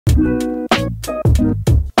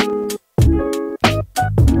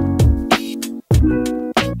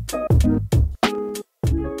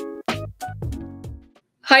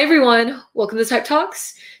Hi everyone, welcome to Type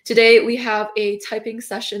Talks. Today we have a typing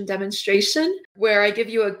session demonstration where I give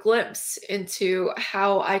you a glimpse into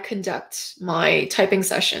how I conduct my typing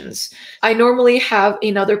sessions. I normally have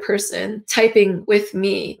another person typing with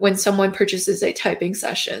me when someone purchases a typing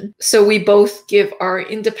session. So we both give our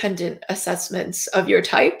independent assessments of your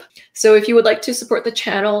type. So if you would like to support the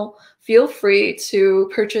channel, feel free to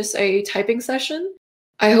purchase a typing session.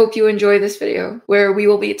 I hope you enjoy this video where we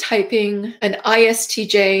will be typing an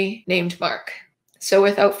ISTJ named Mark. So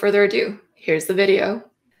without further ado, here's the video.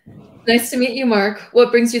 Nice to meet you, Mark.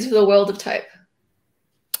 What brings you to the world of type?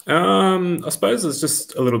 I suppose it's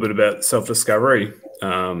just a little bit about self-discovery.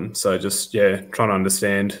 So just, trying to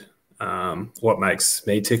understand what makes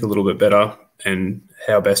me tick a little bit better and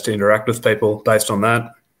how best to interact with people based on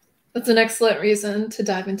that. That's an excellent reason to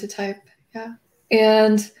dive into type, yeah.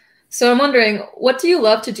 And so I'm wondering, what do you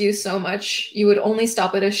love to do so much you would only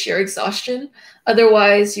stop at a sheer exhaustion?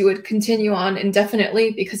 Otherwise, you would continue on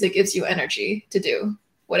indefinitely because it gives you energy to do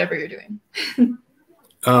whatever you're doing.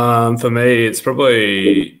 For me, it's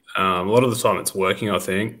probably a lot of the time it's working, I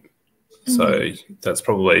think. So that's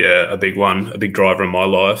probably a big one, a big driver in my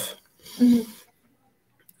life.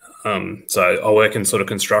 So I work in sort of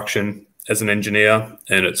construction as an engineer,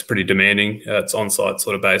 and it's pretty demanding. It's on-site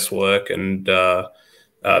sort of based work and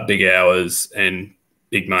big hours and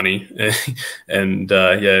big money. And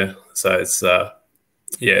so it's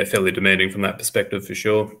fairly demanding from that perspective for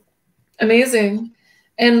sure. Amazing.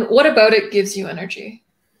 And what about it gives you energy?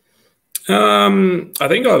 I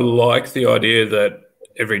think I like the idea that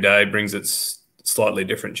every day brings its slightly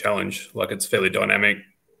different challenge. Like it's fairly dynamic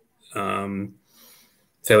environment,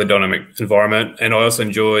 and I also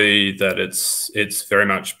enjoy that it's very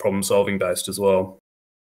much problem solving based as well.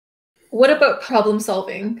 What about problem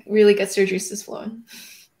solving really gets your juices flowing?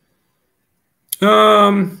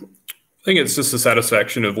 I think it's just the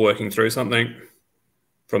satisfaction of working through something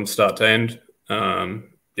from start to end.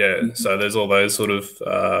 So there's all those sort of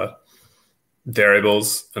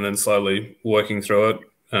variables, and then slowly working through it,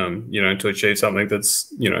 to achieve something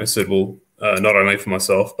that's, suitable not only for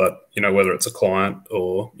myself, but, whether it's a client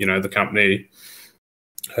or, the company,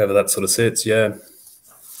 however that sort of sits, yeah.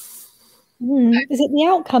 Is it the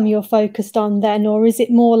outcome you're focused on then, or is it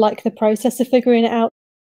more like the process of figuring it out?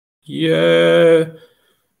 Yeah,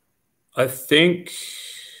 I think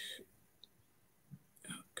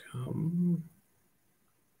outcome.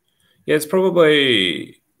 Yeah, it's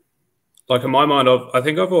probably like in my mind, I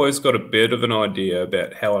think I've always got a bit of an idea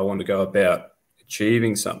about how I want to go about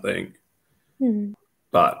achieving something.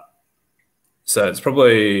 But so it's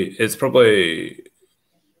probably,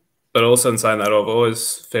 but also in saying that I've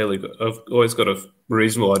always got a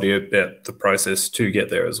reasonable idea about the process to get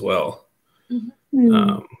there as well.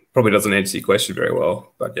 Probably doesn't answer your question very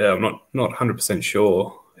well, but yeah, I'm not 100%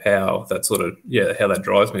 sure how that sort of, how that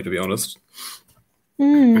drives me, to be honest.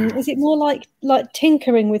 Is it more like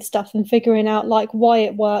tinkering with stuff and figuring out like why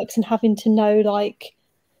it works and having to know, like,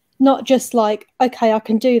 not just like, okay, I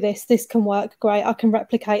can do this can work great, I can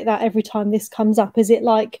replicate that every time this comes up? Is it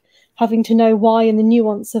like having to know why and the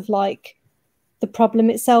nuance of like the problem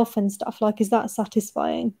itself and stuff? Like, is that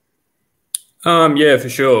satisfying? Yeah, for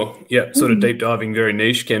sure. Yeah, sort of deep diving, very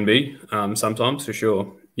niche can be sometimes, for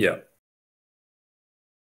sure. Yeah.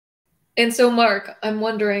 And so, Mark, I'm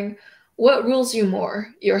wondering, what rules you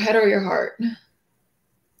more, your head or your heart?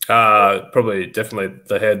 Probably definitely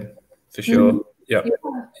the head, for sure. Yep.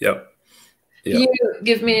 Can you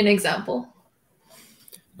give me an example?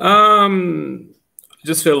 I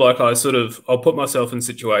just feel like I'll put myself in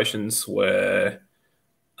situations where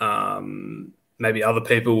maybe other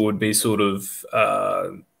people would be sort of a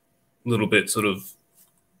little bit sort of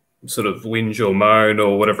whinge or moan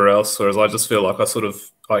or whatever else, whereas I just feel like I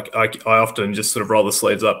often just sort of roll the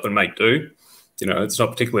sleeves up and make do. It's not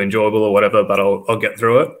particularly enjoyable or whatever, but I'll get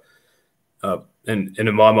through it. And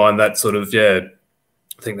in my mind, that sort of, I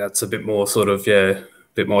think that's a bit more sort of, a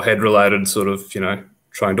bit more head related, sort of,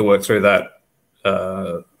 trying to work through that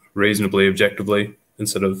reasonably, objectively,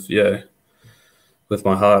 instead of, with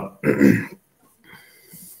my heart.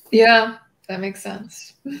 Yeah, that makes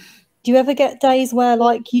sense. Do you ever get days where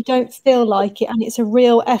like you don't feel like it and it's a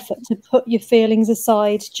real effort to put your feelings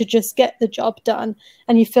aside to just get the job done,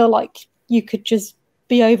 and you feel like you could just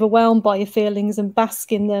be overwhelmed by your feelings and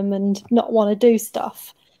bask in them and not want to do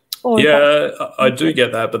stuff? Or I do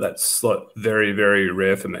get that, but that's like very, very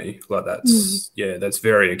rare for me. Like that's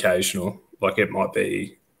very occasional. Like it might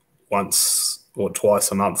be once or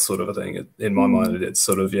twice a month sort of a thing. In my mind, it's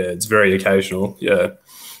sort of, it's very occasional. Yeah.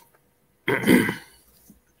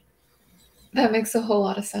 That makes a whole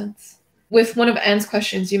lot of sense. with one of Anne's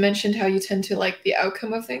questions, you mentioned how you tend to like the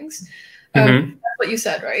outcome of things. Mm-hmm. That's what you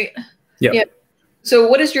said, right? Yep. Yeah. So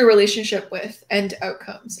what is your relationship with end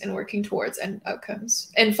outcomes and working towards end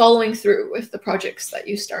outcomes and following through with the projects that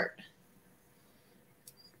you start?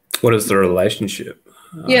 What is the relationship?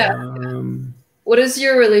 Yeah. What is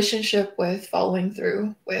your relationship with following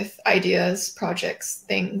through with ideas, projects,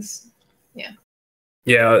 things? Yeah.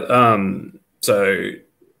 Yeah. So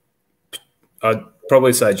I'd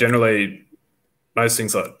probably say generally most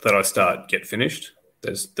things that I start get finished.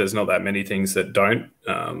 There's not that many things that don't,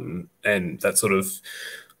 and that sort of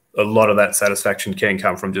a lot of that satisfaction can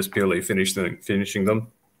come from just purely finishing them.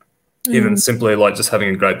 Even simply like just having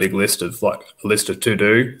a great big list of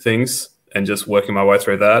to-do things and just working my way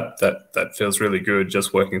through that feels really good,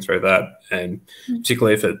 just working through that, and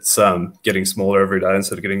particularly if it's getting smaller every day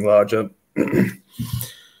instead of getting larger.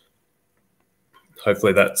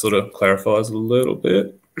 Hopefully that sort of clarifies a little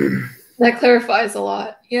bit. That clarifies a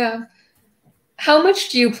lot. Yeah. How much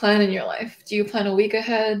do you plan in your life? Do you plan a week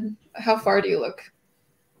ahead? How far do you look?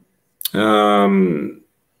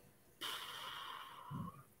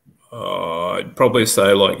 I'd probably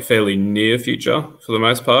say like fairly near future for the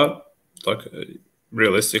most part. Like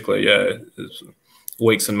realistically, yeah, it's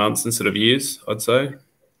weeks and months instead of years, I'd say.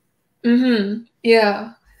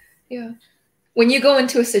 Yeah. Yeah. When you go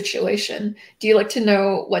into a situation, do you like to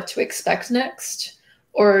know what to expect next?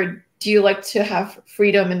 Or do you like to have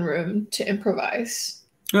freedom and room to improvise?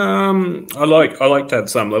 I like to have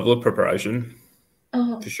some level of preparation,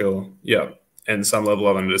 Uh-huh. for sure. Yeah, and some level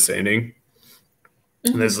of understanding.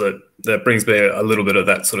 And that brings me a little bit of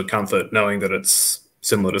that sort of comfort, knowing that it's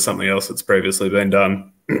similar to something else that's previously been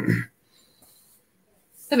done.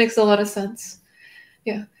 That makes a lot of sense.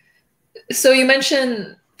 Yeah. So you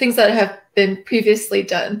mentioned things that have been previously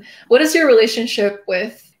done. What is your relationship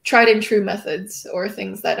with tried and true methods or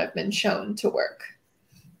things that have been shown to work?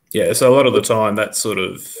 Yeah, so a lot of the time that's sort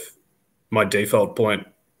of my default point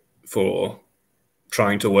for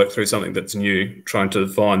trying to work through something that's new, trying to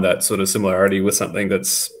find that sort of similarity with something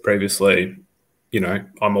that's previously,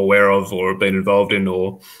 I'm aware of or been involved in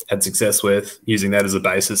or had success with, using that as a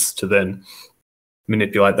basis to then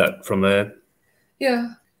manipulate that from there.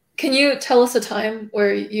 Yeah. Can you tell us a time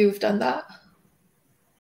where you've done that?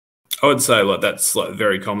 I would say like that's like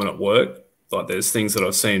very common at work. Like there's things that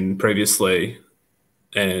I've seen previously,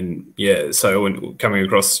 and yeah, so when coming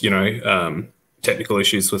across, technical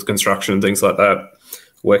issues with construction and things like that,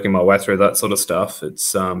 working my way through that sort of stuff,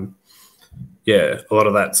 it's a lot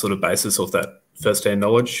of that sort of basis of that first-hand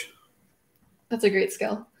knowledge. That's a great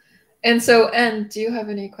skill. And so, Anne, do you have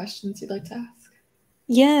any questions you'd like to ask?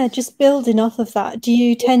 Yeah, just building off of that, do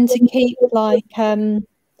you tend to keep like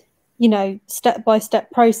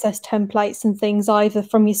step-by-step process templates and things either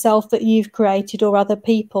from yourself that you've created or other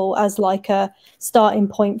people as like a starting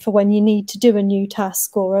point for when you need to do a new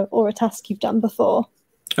task or a task you've done before?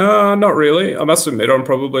 Not really. I must admit I'm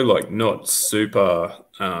probably like not super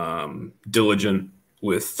diligent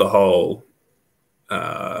with the whole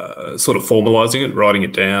sort of formalizing it, writing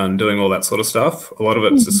it down, doing all that sort of stuff. A lot of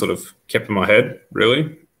it's just sort of kept in my head,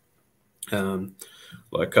 really. I'm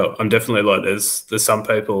definitely like there's some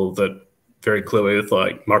people that very clearly with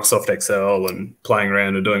like Microsoft Excel and playing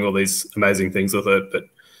around and doing all these amazing things with it, but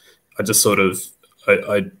I just sort of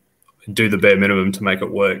I do the bare minimum to make it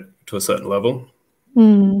work to a certain level.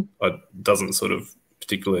 It doesn't sort of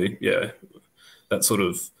particularly, that sort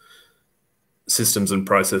of systems and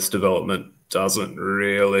process development doesn't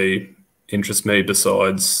really interest me,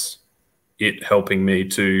 besides it helping me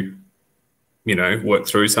to, work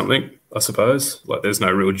through something, I suppose. Like there's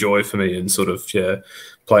no real joy for me in sort of,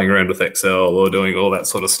 playing around with Excel or doing all that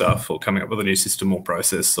sort of stuff or coming up with a new system or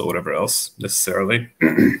process or whatever else necessarily.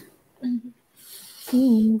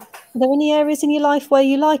 Are there any areas in your life where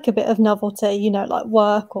you like a bit of novelty, like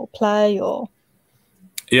work or play or?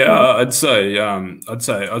 Yeah, I'd say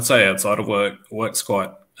outside of work's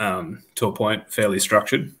quite to a point fairly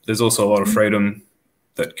structured. There's also a lot of freedom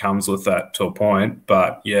that comes with that to a point,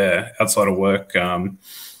 but yeah, outside of work,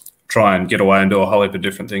 try and get away and do a whole heap of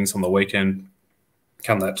different things on the weekend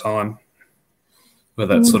come that time.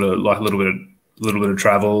 Whether that's sort of like a little bit of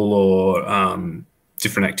travel or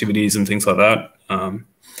different activities and things like that.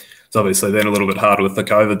 It's obviously then a little bit harder with the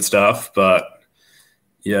COVID stuff, but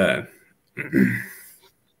yeah.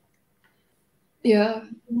 Yeah.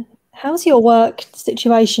 How's your work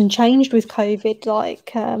situation changed with COVID?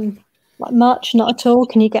 Like much, not at all?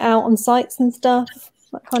 Can you get out on sites and stuff?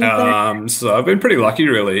 That kind of thing? So I've been pretty lucky,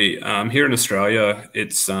 really. Here in Australia,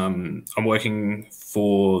 it's I'm working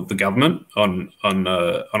for the government on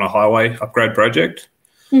a highway upgrade project.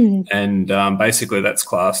 And basically that's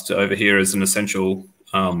classed over here as an essential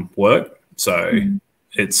work. So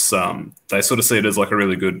it's they sort of see it as like a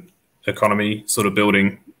really good economy sort of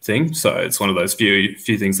building thing. So it's one of those few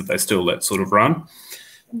things that they still let sort of run.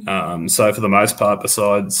 So for the most part,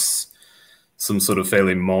 besides some sort of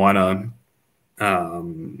fairly minor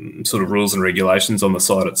sort of rules and regulations on the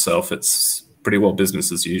site itself, it's pretty well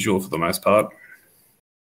business as usual for the most part.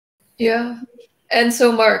 Yeah. And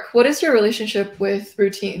so, Mark, what is your relationship with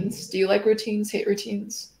routines? Do you like routines, hate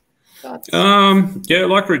routines? Thoughts? Yeah, I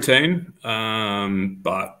like routine.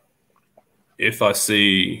 But if I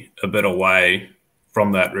see a better way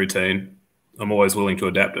from that routine, I'm always willing to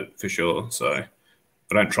adapt it for sure. So I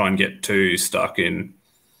don't try and get too stuck in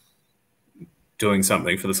doing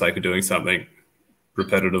something for the sake of doing something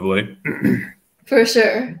repetitively. For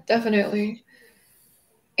sure, definitely.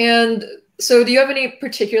 And so do you have any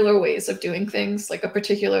particular ways of doing things, like a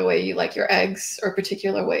particular way you like your eggs, or a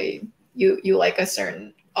particular way you like a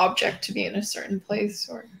certain object to be in a certain place?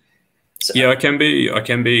 Or so? Yeah, I can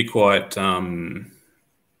be quite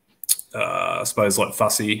I suppose like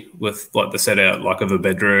fussy with like the set out like of a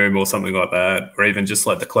bedroom or something like that, or even just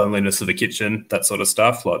like the cleanliness of the kitchen, that sort of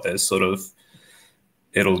stuff. Like there's sort of,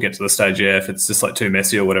 it'll get to the stage, yeah, if it's just like too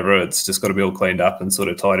messy or whatever, it's just got to be all cleaned up and sort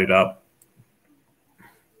of tidied up.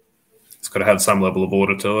 It's got to have some level of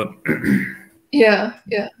order to it. Yeah.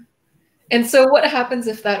 And so what happens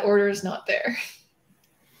if that order is not there?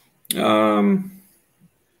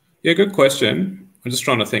 Yeah, good question. I'm just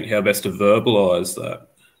trying to think how best to verbalize that.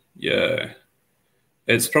 Yeah.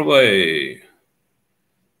 It's probably,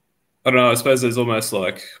 I don't know, I suppose there's almost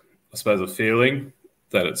like, I suppose, a feeling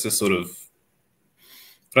that it's just sort of,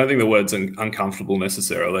 I don't think the word's uncomfortable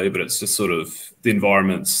necessarily, but it's just sort of, the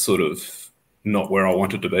environment's sort of not where I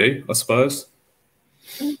want it to be, I suppose.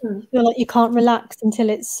 You feel like you can't relax until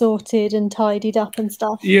it's sorted and tidied up and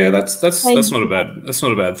stuff. Yeah, that's not a bad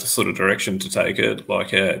sort of direction to take it.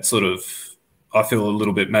 Like, it's sort of, I feel a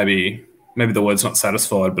little bit, maybe the word's not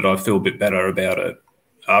satisfied, but I feel a bit better about it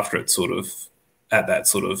after it's sort of at that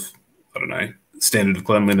sort of, I don't know, standard of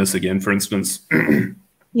cleanliness again, for instance.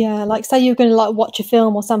 Yeah, like say you're going to like watch a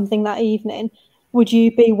film or something that evening, would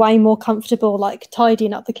you be way more comfortable like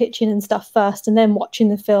tidying up the kitchen and stuff first and then watching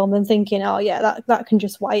the film and thinking, oh yeah, that can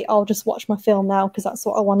just wait, I'll just watch my film now because that's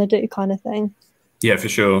what I want to do, kind of thing? Yeah, for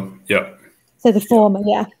sure. Yeah. So the former,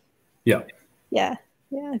 yeah. Yeah,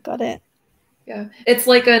 Got it. Yeah, it's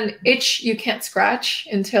like an itch you can't scratch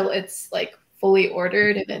until it's like fully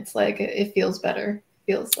ordered, and it's like it feels better.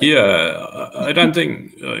 Feels like, yeah, I don't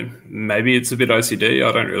think, maybe it's a bit OCD.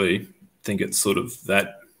 I don't really think it's sort of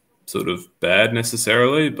that sort of bad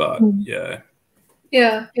necessarily, but yeah.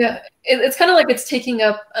 It's kind of like it's taking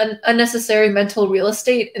up an unnecessary mental real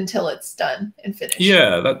estate until it's done and finished.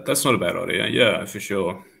 Yeah, that's not a bad idea. Yeah, for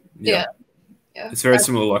sure. Yeah. It's very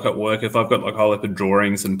similar like at work. If I've got like a whole heap of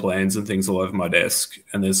drawings and plans and things all over my desk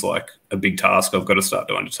and there's like a big task I've got to start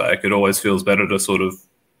to undertake, it always feels better to sort of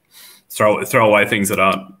throw away things that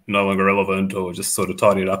aren't no longer relevant, or just sort of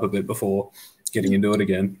tidy it up a bit before getting into it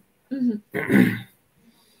again. Do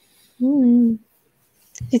you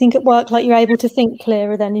think at work like you're able to think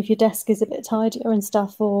clearer then if your desk is a bit tidier and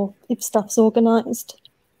stuff, or if stuff's organised?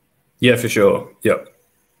 Yeah, for sure. Yep.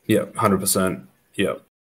 100%. Yep.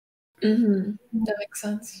 That makes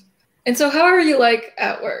sense. And so how are you like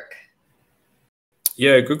at work?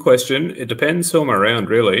 Yeah, good question. It depends who I'm around,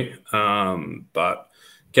 really. But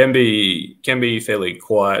can be fairly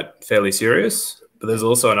quiet, fairly serious. But there's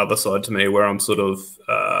also another side to me where I'm sort of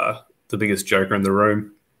the biggest joker in the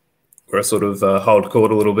room, where I sort of hold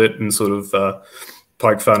court a little bit and sort of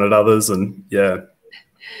poke fun at others. And yeah.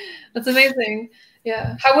 That's amazing.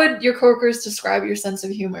 Yeah. How would your coworkers describe your sense of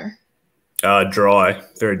humor? Dry,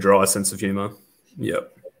 very dry sense of humor.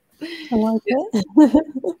 Yep. I like it.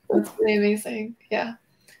 That's really amazing. Yeah.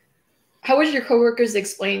 How would your coworkers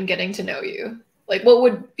explain getting to know you? Like, what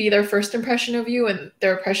would be their first impression of you and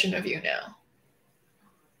their impression of you now?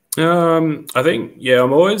 I think, yeah,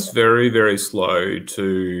 I'm always very, very slow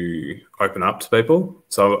to open up to people.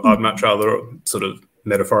 So I'd much rather sort of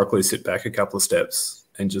metaphorically sit back a couple of steps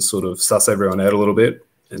and just sort of suss everyone out a little bit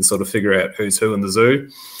and sort of figure out who's who in the zoo,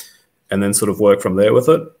 and then sort of work from there with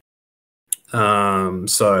it.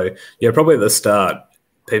 So yeah, probably at the start,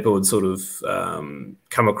 people would sort of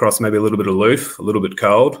come across maybe a little bit aloof, a little bit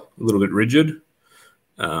cold, a little bit rigid.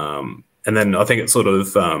 And then I think it sort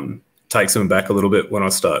of takes them back a little bit when I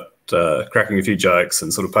start cracking a few jokes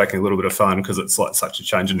and sort of poking a little bit of fun, because it's like such a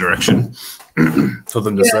change in direction for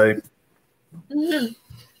them to see.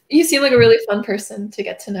 You seem like a really fun person to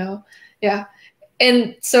get to know. Yeah.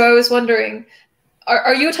 And so I was wondering,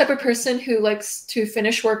 Are you a type of person who likes to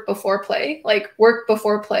finish work before play, like work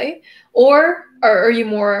before play, or are you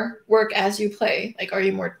more work as you play? Like, are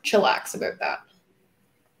you more chillax about that?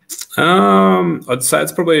 I'd say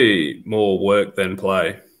it's probably more work than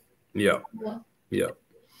play. Yeah. Yeah.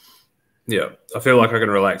 Yeah. I feel like I can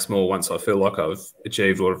relax more once I feel like I've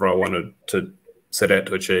achieved whatever I wanted to set out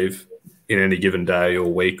to achieve in any given day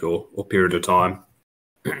or week or period of time.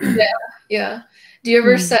 Yeah. Do you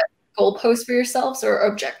ever set goalposts for yourselves or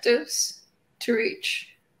objectives to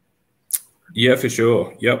reach? Yeah, for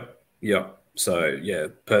sure. Yep. So yeah,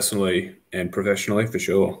 personally and professionally, for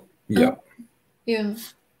sure. Yeah. Yeah.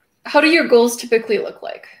 How do your goals typically look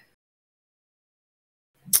like?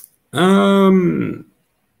 A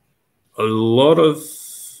lot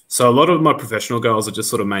of my professional goals are just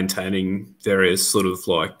sort of maintaining various sort of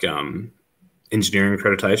like engineering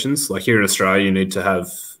accreditations. Like here in Australia, you need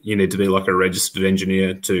to be like a registered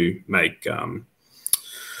engineer to make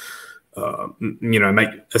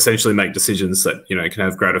essentially make decisions that can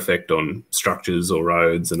have great effect on structures or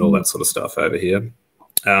roads and all that sort of stuff over here.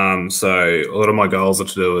 So a lot of my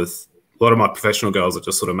professional goals are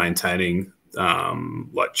just sort of maintaining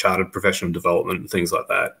like chartered professional development and things like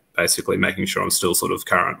that. Basically, making sure I'm still sort of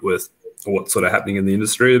current with what's sort of happening in the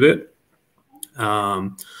industry a bit.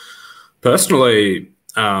 Personally,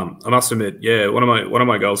 I must admit, yeah, one of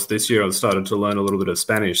my goals this year, I've started to learn a little bit of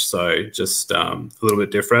Spanish, so just a little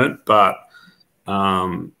bit different, but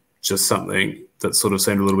just something that sort of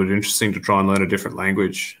seemed a little bit interesting to try and learn a different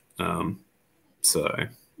language. So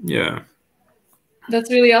yeah.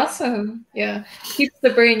 That's really awesome. Yeah. Keeps the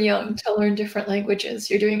brain young to learn different languages.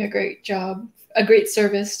 You're doing a great job, a great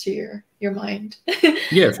service to your mind.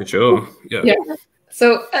 Yeah, for sure. Yeah.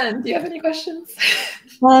 So, do you have any questions?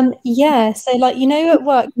 Yeah. So like, at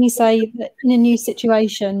work, when you say that in a new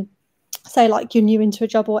situation, say like you're new into a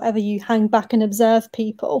job or whatever, you hang back and observe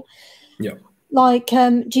people. Yeah. Like,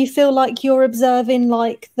 do you feel like you're observing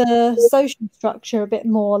like the social structure a bit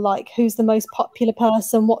more, like who's the most popular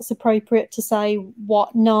person, what's appropriate to say,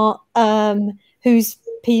 what not, whose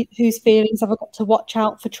feelings have I got to watch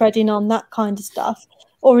out for treading on, that kind of stuff?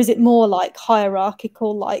 Or is it more like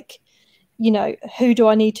hierarchical, like, who do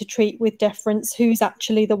I need to treat with deference? Who's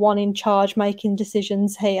actually the one in charge making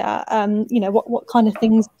decisions here? What kind of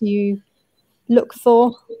things do you look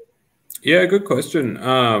for? Yeah, good question.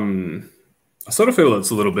 I sort of feel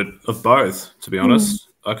it's a little bit of both, to be honest.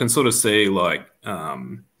 I can sort of see like,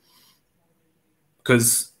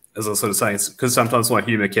 because as I was sort of saying, because sometimes my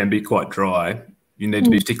humor can be quite dry, you need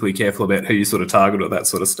to be particularly careful about who you sort of target or that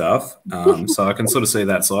sort of stuff. So I can sort of see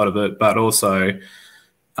that side of it, but also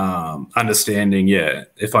understanding,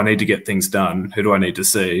 if I need to get things done, who do I need to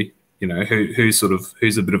see? Who's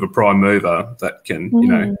a bit of a prime mover that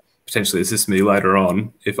can, potentially assist me later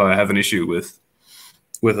on if I have an issue with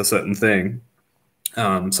a certain thing.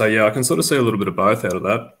 So yeah, I can sort of see a little bit of both out of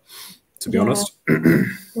that, to be honest.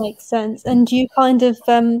 Makes sense. And do you kind of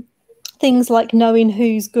things like knowing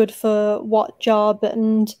who's good for what job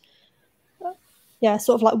and sort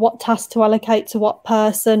of like what task to allocate to what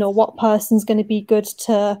person, or what person's going to be good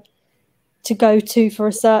to go to for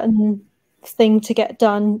a certain thing to get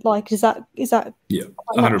done? Like, is that yeah,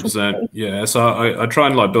 100%. Yeah, so I try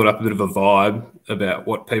and like build up a bit of a vibe about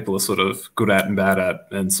what people are sort of good at and bad at,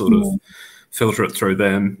 and sort of filter it through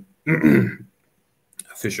them.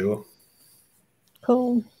 For sure.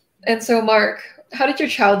 Cool. And so, Mark, how did your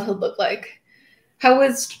childhood look like? How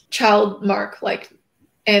was child Mark like,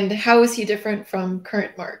 and how is he different from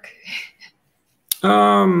current Mark?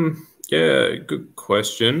 Yeah, good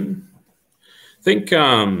question. I think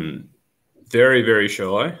very, very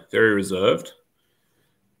shy, very reserved,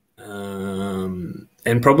 and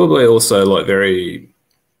probably also like very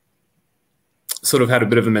sort of had a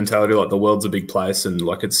bit of a mentality like the world's a big place and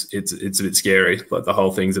like it's a bit scary. Like the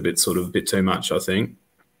whole thing's a bit too much, I think.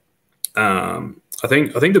 I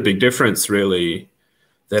think the big difference really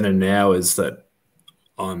then and now is that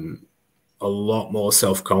I'm a lot more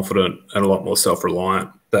self-confident and a lot more self-reliant,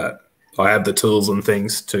 that I have the tools and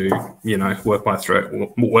things to, work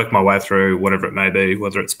my way through whatever it may be,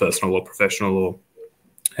 whether it's personal or professional or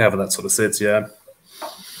however that sort of sits. Yeah.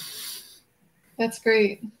 That's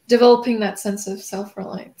great. Developing that sense of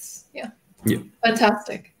self-reliance. Yeah.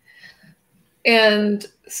 Fantastic. And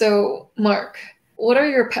so, Mark, what are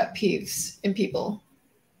your pet peeves in people?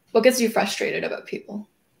 What gets you frustrated about people?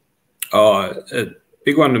 A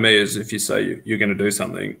big one to me is if you say you're going to do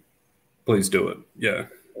something, please do it. Yeah.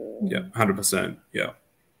 100%.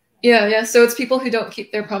 Yeah. So it's people who don't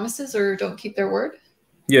keep their promises or don't keep their word?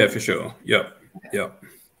 Yeah, for sure. Yep.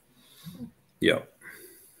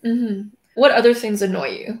 Mm-hmm. What other things annoy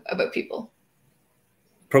you about people?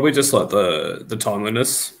 probably just like the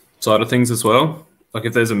timeliness side of things as well. Like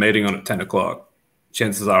if there's a meeting on at 10 o'clock,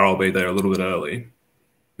 chances are I'll be there a little bit early.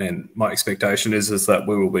 And my expectation is that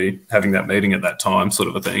we will be having that meeting at that time, sort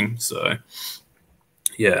of a thing. So,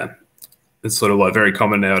 yeah, it's sort of like very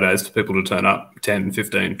common nowadays for people to turn up 10,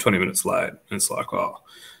 15, 20 minutes late. And it's like, oh,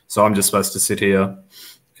 so I'm just supposed to sit here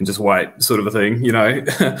and just wait, sort of a thing. You know,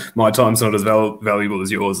 my time's not as valuable as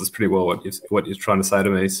yours is pretty well what you're trying to say to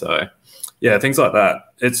me. So, yeah, things like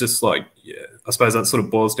that. It's just like, yeah, I suppose that sort of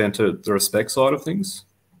boils down to the respect side of things.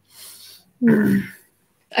 Mm.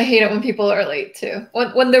 I hate it when people are late too.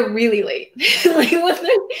 When they're really late, like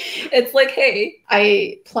it's like, hey,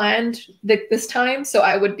 I planned this time, so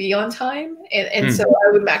I would be on time, and so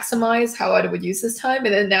I would maximize how I would use this time,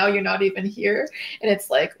 and then now you're not even here, and it's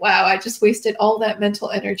like, wow, I just wasted all that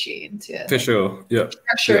mental energy into for sure, yeah,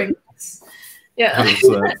 structuring this. Yeah,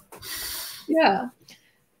 yeah.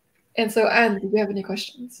 And so, Anne, do you have any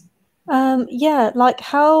questions? Yeah, like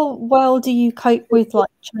how well do you cope with like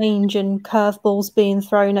change and curveballs being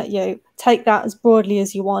thrown at you? Take that as broadly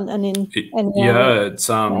as you want, and it's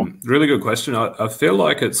really good question. I feel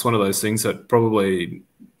like it's one of those things that probably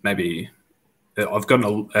maybe I've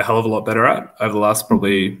gotten a hell of a lot better at over the last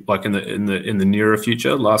probably like in the nearer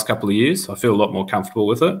future, last couple of years. I feel a lot more comfortable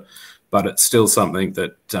with it, but it's still something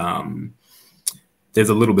that there's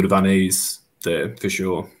a little bit of unease there for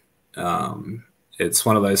sure. It's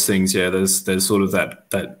one of those things, yeah, there's sort of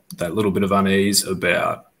that little bit of unease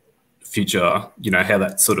about future, you know, how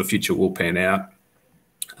that sort of future will pan out.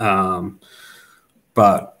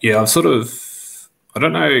 But yeah, I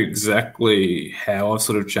don't know exactly how I've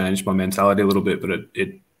sort of changed my mentality a little bit, but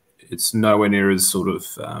it's nowhere near as sort of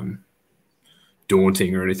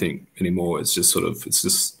daunting or anything anymore. It's just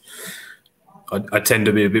I tend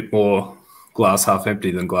to be a bit more glass half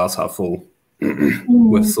empty than glass half full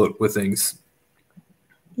with things.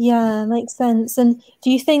 Yeah, makes sense. And do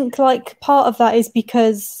you think like part of that is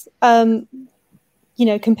because, you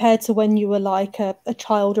know, compared to when you were like a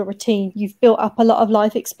child or a teen, you've built up a lot of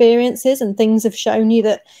life experiences and things have shown you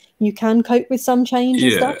that you can cope with some change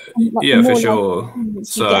and stuff? And, like, yeah, for sure.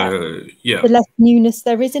 So, yeah. The less newness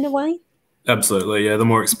there is in a way? Absolutely, yeah. The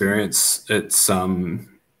more experience, it's,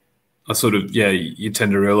 I sort of, yeah, you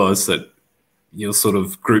tend to realise that you'll sort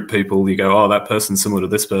of group people, you go, oh, that person's similar to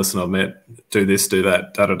this person I've met, do this, do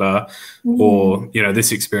that, da-da-da. Or, you know,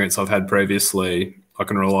 this experience I've had previously, I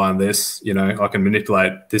can rely on this, you know, I can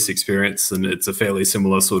manipulate this experience and it's a fairly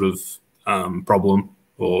similar sort of problem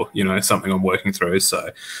or, you know, something I'm working through.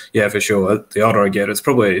 So, yeah, for sure. The older I get, it's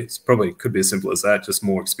probably could be as simple as that, just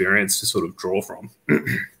more experience to sort of draw from.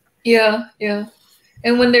 Yeah, yeah.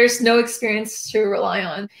 And when there's no experience to rely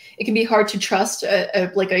on, it can be hard to trust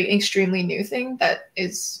like an extremely new thing that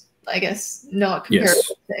is, I guess, not comparable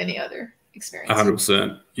to any other experience.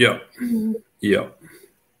 100%. Yeah. Yeah.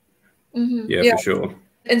 Yeah, for sure.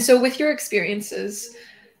 And so with your experiences,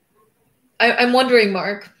 I'm wondering,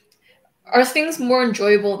 Mark, are things more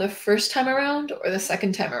enjoyable the first time around or the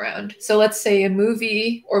second time around? So let's say a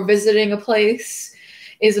movie or visiting a place.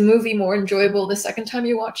 Is a movie more enjoyable the second time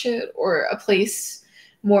you watch it, or a place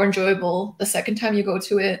more enjoyable the second time you go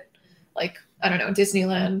to it? Like, I don't know,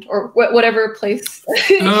 Disneyland or whatever place.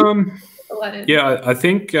 Yeah, I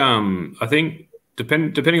think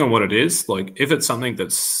depending on what it is, like if it's something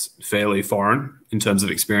that's fairly foreign in terms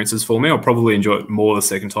of experiences for me, I'll probably enjoy it more the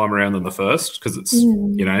second time around than the first, because it's,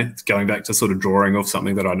 you know, it's going back to sort of drawing off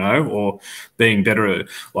something that I know or being better.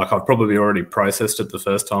 Like I've probably already processed it the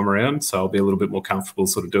first time around, so I'll be a little bit more comfortable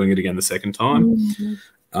sort of doing it again the second time.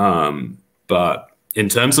 But in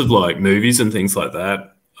terms of like movies and things like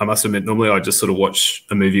that, I must admit, normally I just sort of watch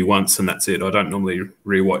a movie once and that's it. I don't normally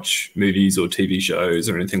rewatch movies or TV shows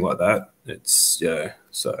or anything like that. It's, yeah,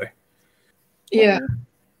 so. Yeah.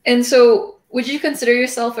 And so would you consider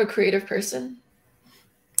yourself a creative person?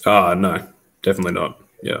 No, definitely not.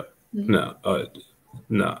 Yeah. No.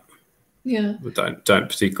 Yeah. Don't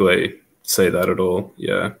particularly see that at all.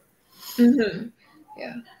 Yeah.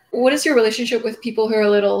 Yeah. What is your relationship with people who are a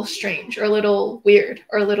little strange or a little weird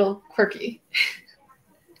or a little quirky?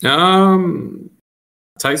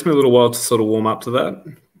 Takes me a little while to sort of warm up to that.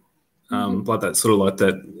 Like that sort of like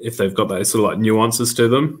that, if they've got those sort of like nuances to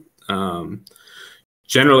them.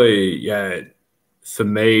 Generally, yeah, for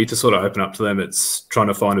me to sort of open up to them, it's trying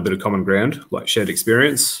to find a bit of common ground, like shared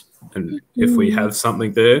experience. And if we have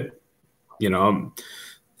something there, you know, I'm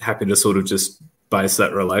happy to sort of just base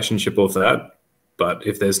that relationship off that. But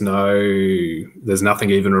if there's nothing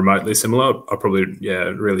even remotely similar, I probably,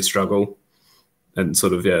 really struggle and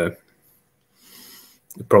sort of,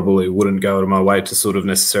 probably wouldn't go out of my way to sort of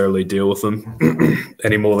necessarily deal with them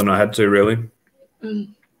any more than I had to, really.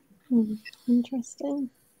 Interesting.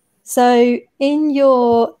 So in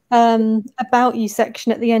your about you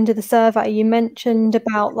section at the end of the survey, you mentioned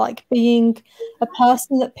about like being a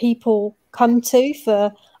person that people come to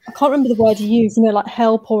for, I can't remember the word you use, you know, like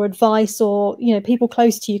help or advice, or, you know, people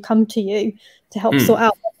close to you come to you to help sort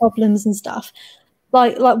out their problems and stuff.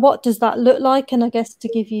 Like what does that look like? And I guess to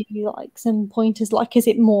give you like some pointers, like, is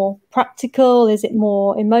it more practical? Is it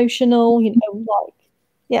more emotional? You know, like,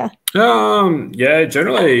 yeah. Yeah,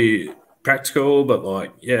 generally practical, but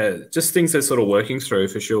like, yeah, just things they're sort of working through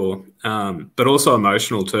for sure. But also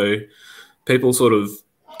emotional too. People sort of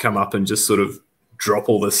come up and just sort of drop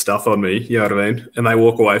all this stuff on me, you know what I mean? And they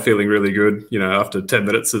walk away feeling really good, you know, after 10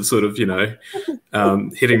 minutes of sort of, you know,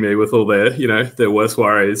 hitting me with all their, you know, their worst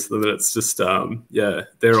worries. And then it's just, yeah,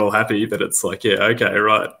 they're all happy that it's like, yeah, okay,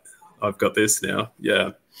 right, I've got this now.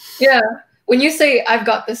 Yeah. Yeah. When you say I've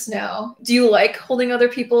got this now, do you like holding other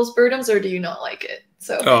people's burdens or do you not like it?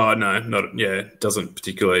 So. Oh, no, not, yeah, doesn't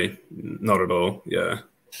particularly, not at all. Yeah.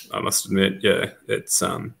 I must admit, yeah, it's,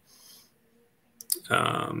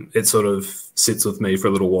 it sort of sits with me for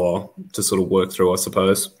a little while to sort of work through, I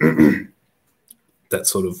suppose. That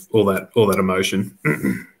sort of all that emotion.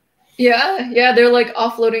 Yeah, they're like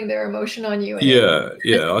offloading their emotion on you.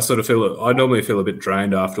 Yeah. I sort of feel I normally feel a bit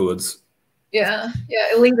drained afterwards. Yeah,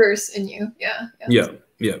 it lingers in you. Yeah.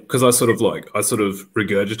 Because I sort of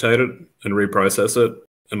regurgitate it and reprocess it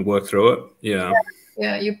and work through it.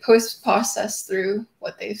 Yeah, you post-process through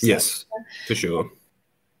what they've said. Yes, for sure.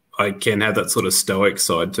 I can have that sort of stoic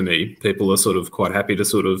side to me. People are sort of quite happy to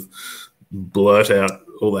sort of blurt out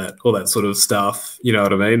all that sort of stuff. You know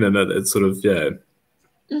what I mean? And it's sort of, yeah.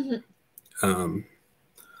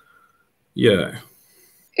 Yeah.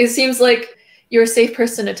 It seems like you're a safe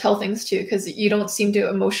person to tell things to because you don't seem to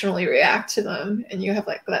emotionally react to them, and you have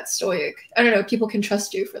like that stoic. I don't know. People can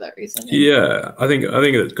trust you for that reason. Yeah, I think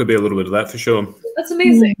it could be a little bit of that for sure. That's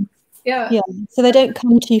amazing. Yeah. So they don't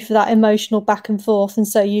come to you for that emotional back and forth, and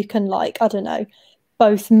so you can, like, I don't know,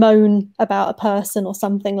 both moan about a person or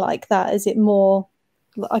something like that. Is it more,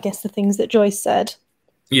 I guess, the things that Joyce said?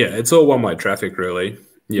 Yeah, it's all one-way traffic, really.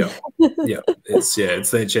 Yeah. It's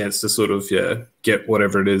their chance to sort of get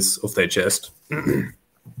whatever it is off their chest. And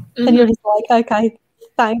you're just like, okay,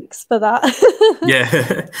 thanks for that.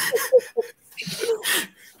 Yeah.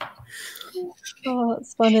 Oh,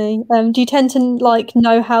 that's funny. Do you tend to like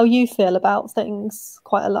know how you feel about things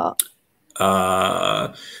quite a lot?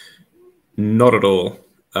 Not at all.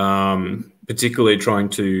 Particularly trying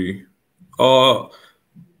to.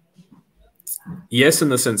 Yes, in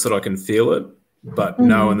the sense that I can feel it, but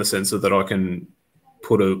no, in the sense that I can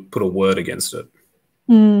put a word against it.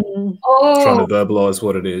 Trying to verbalize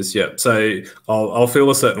what it is. Yeah. So I'll feel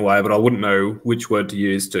a certain way, but I wouldn't know which word to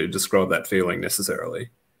use to describe that feeling necessarily.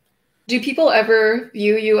 Do people ever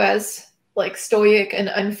view you as like stoic and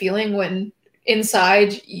unfeeling when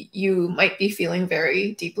inside you might be feeling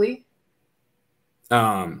very deeply?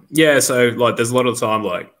 Yeah. So like, there's a lot of the time,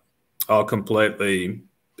 like, I'll completely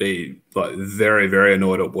be like very, very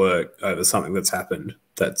annoyed at work over something that's happened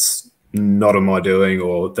that's not of my doing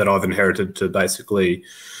or that I've inherited to basically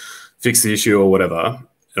fix the issue or whatever.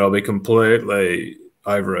 And I'll be completely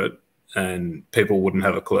over it, and people wouldn't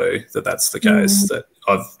have a clue that that's the case, that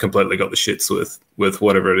I've completely got the shits with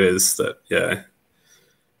whatever it is that, yeah.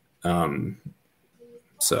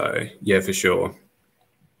 So, yeah, for sure.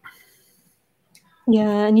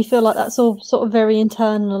 Yeah, and you feel like that's all sort of very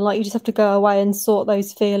internal, like you just have to go away and sort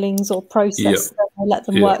those feelings or process them or let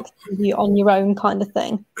them work through you on your own, kind of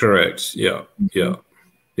thing. Correct. Yeah.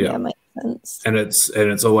 Yeah, makes sense. And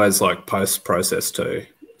it's always like post-process too,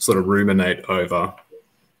 sort of ruminate over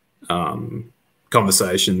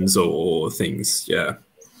conversations or things. Yeah.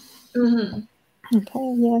 Okay,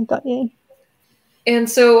 yeah, got you. And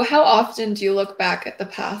so how often do you look back at the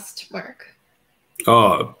past, Mark?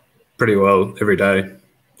 Oh, pretty well every day.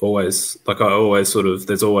 Always. Like, I always sort of,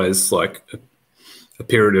 there's always like a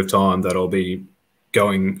period of time that I'll be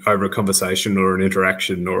going over a conversation or an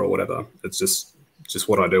interaction or whatever. It's just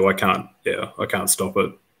what I do. I can't stop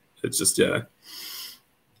it. It's just, yeah.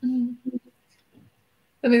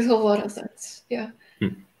 That makes a whole lot of sense. Yeah.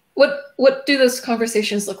 What do those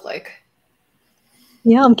conversations look like?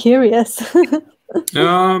 Yeah, I'm curious.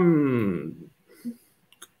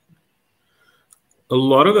 A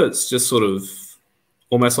lot of it's just sort of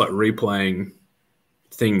almost like replaying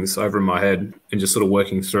things over in my head and just sort of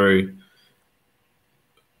working through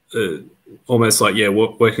almost like,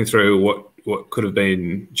 working through what could have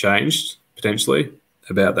been changed potentially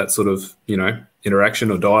about that sort of, interaction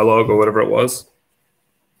or dialogue or whatever it was.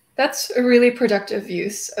 That's a really productive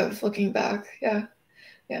use of looking back. Yeah.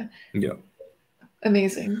 Yeah.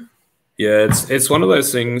 Amazing. Yeah, it's one of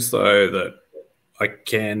those things though that I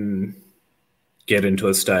can get into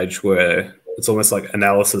a stage where it's almost like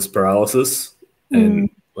analysis paralysis,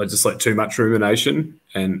 and just like too much rumination,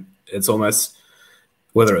 and it's almost,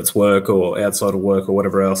 whether it's work or outside of work or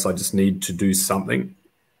whatever else, I just need to do something.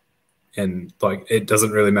 And like, it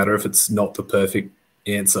doesn't really matter if it's not the perfect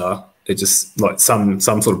answer. It just like some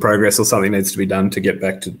sort of progress or something needs to be done to get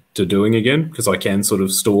back to doing again, because I can sort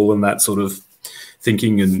of stall in that sort of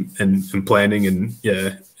thinking and planning and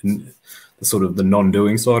and the sort of the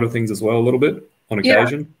non-doing side of things as well a little bit on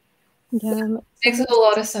occasion. Yeah. Makes a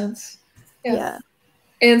lot of sense. Yeah.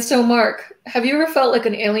 And so, Mark, have you ever felt like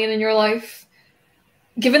an alien in your life?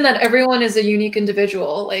 Given that everyone is a unique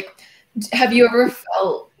individual, like, have you ever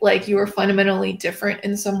felt like you were fundamentally different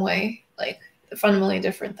in some way, like fundamentally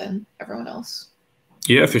different than everyone else?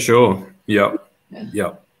 Yeah, for sure. Yeah.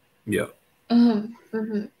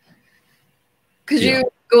 Could you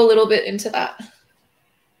go a little bit into that?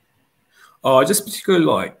 Oh, I just particularly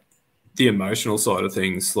like the emotional side of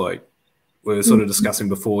things. Like we were sort of discussing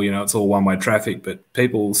before, you know, it's all one-way traffic, but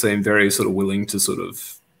people seem very sort of willing to sort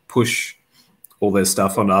of push all their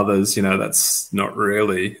stuff on others. You know, that's not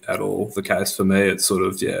really at all the case for me. It's sort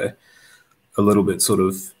of, a little bit sort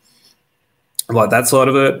of like that side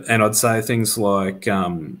of it. And I'd say things like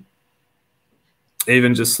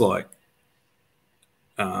even just like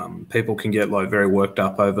people can get like very worked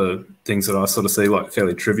up over things that I sort of see like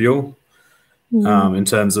fairly trivial. In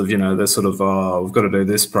terms of, you know, they're sort of, oh, we've got to do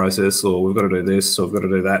this process, or we've got to do this, or we've got to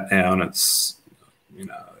do that now. And it's, you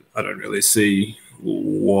know, I don't really see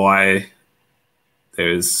why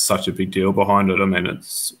there's such a big deal behind it. I mean,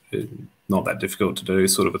 it's not that difficult to do,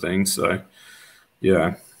 sort of a thing. So,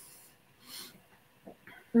 yeah.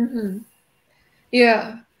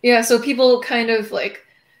 Yeah. So people kind of like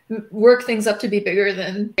work things up to be bigger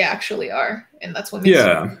than they actually are. And that's what makes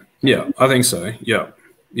Yeah, I think so. Yeah.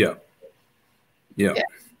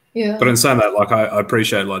 But in saying that, like, I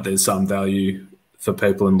appreciate like there's some value for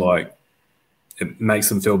people, and like it makes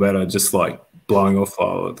them feel better just like blowing off,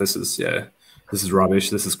 oh, this is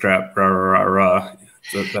rubbish, this is crap, rah rah rah rah.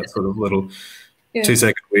 That sort of little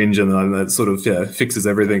 2-second whinge, and then that sort of fixes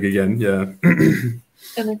everything again.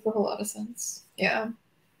 That makes a whole lot of sense. Yeah.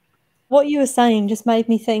 What you were saying just made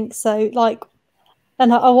me think. So like,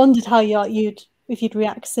 and I wondered how if you'd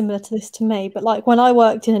react similar to this to me, but like when I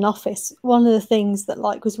worked in an office, one of the things that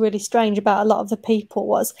like was really strange about a lot of the people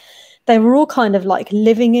was they were all kind of like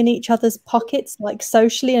living in each other's pockets, like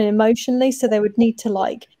socially and emotionally. So they would need to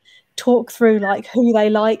like talk through like who they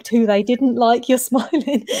liked, who they didn't like. You're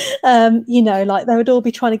smiling. You know, like they would all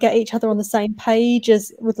be trying to get each other on the same page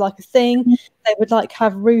as with like a thing. They would like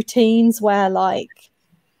have routines where like,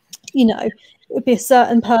 you know, it would be a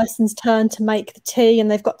certain person's turn to make the tea, and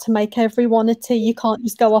they've got to make everyone a tea. You can't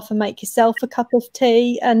just go off and make yourself a cup of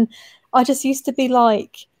tea. And I just used to be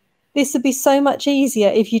like, this would be so much easier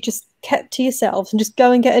if you just kept to yourselves and just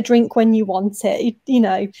go and get a drink when you want it. You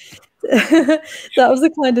know, that was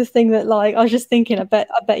the kind of thing that like I was just thinking, I bet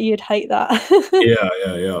you'd hate that.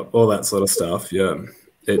 yeah, all that sort of stuff. Yeah,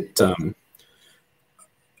 it.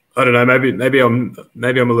 I don't know. Maybe I'm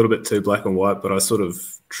a little bit too black and white, but I sort of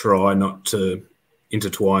try not to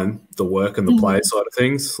intertwine the work and the play side of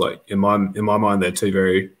things. Like in my mind, they're two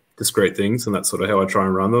very discrete things, and that's sort of how I try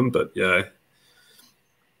and run them. But yeah.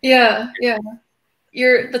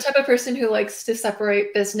 You're the type of person who likes to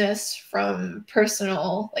separate business from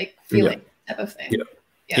personal, like feeling type of thing.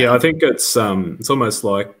 Yeah. I think it's almost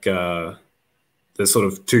like there's sort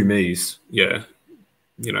of two me's. Yeah.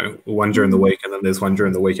 You know, one during the week, and then there's one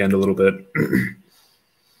during the weekend a little bit.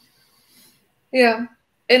 Yeah.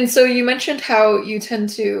 And so you mentioned how you tend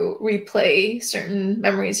to replay certain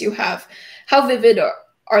memories you have. How vivid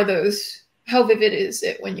are those? How vivid is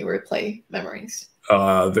it when you replay memories?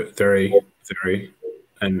 Very, very.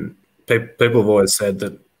 And people have always said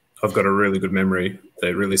that I've got a really good memory.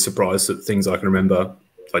 They're really surprised at things I can remember.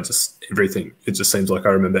 Like just everything. It just seems like I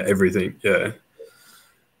remember everything. Yeah.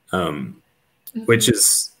 Which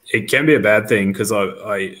is, it can be a bad thing, because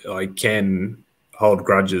I can hold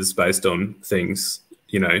grudges based on things,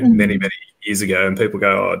 you know, many years ago, and people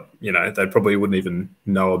go, oh, you know, they probably wouldn't even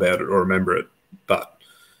know about it or remember it. But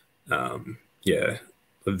a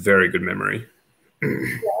very good memory.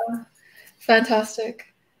 Yeah. Fantastic.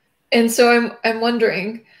 And so I'm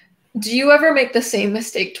wondering, do you ever make the same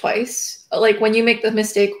mistake twice? Like when you make the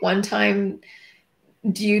mistake one time,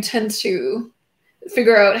 do you tend to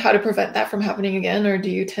figure out how to prevent that from happening again, or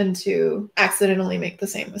do you tend to accidentally make the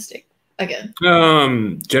same mistake again?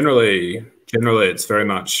 Generally it's very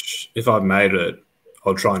much, if I've made it,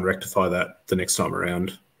 I'll try and rectify that the next time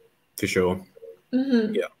around, for sure.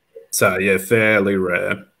 Yeah. So yeah, fairly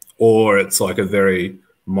rare. Or it's like a very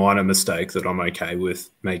minor mistake that I'm okay with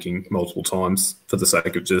making multiple times for the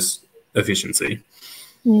sake of just efficiency.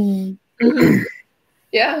 Mm-hmm.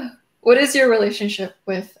 Yeah. What is your relationship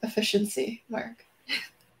with efficiency, Mark?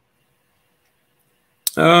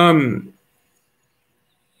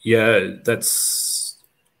 Yeah, that's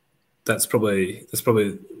probably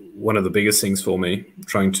one of the biggest things for me,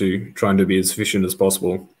 trying to be as efficient as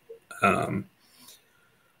possible.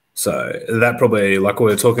 So that probably, like we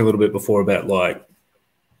were talking a little bit before about like,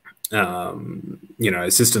 you know,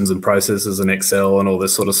 systems and processes and Excel and all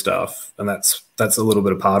this sort of stuff. And that's a little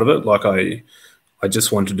bit of part of it. Like I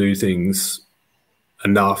just want to do things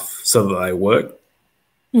enough so that they work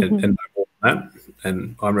and no more than that.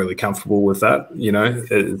 And I'm really comfortable with that, you know,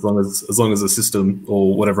 as long as the system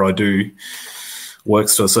or whatever I do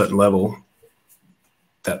works to a certain level.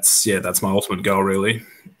 That's my ultimate goal, really.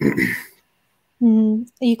 Are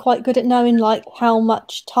you quite good at knowing like how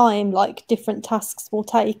much time like different tasks will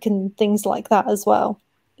take and things like that as well?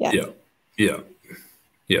 Yeah.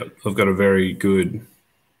 I've got a very good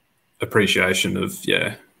appreciation of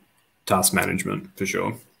task management for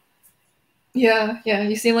sure. Yeah,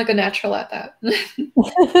 you seem like a natural at that.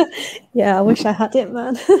 Yeah, I wish I had it,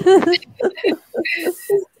 man.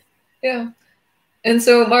 Yeah. And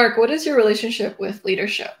so, Mark, what is your relationship with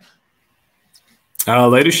leadership?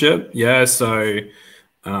 Leadership, yeah. So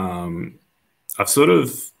I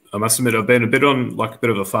must admit, I've been a bit on like a bit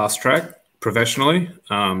of a fast track professionally.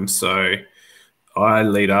 So I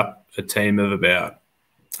lead up a team of about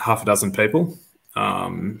half a dozen people.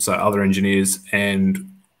 So other engineers, and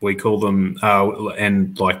we call them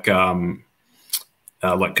like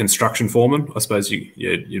construction foremen. I suppose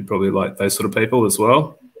you'd probably like those sort of people as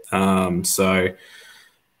well. So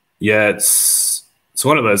yeah, it's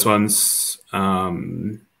one of those ones.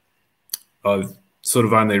 I've sort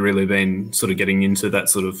of only really been sort of getting into that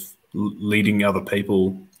sort of leading other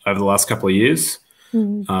people over the last couple of years.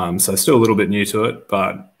 So still a little bit new to it,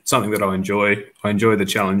 but it's something that I enjoy. I enjoy the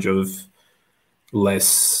challenge of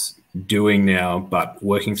less doing now, but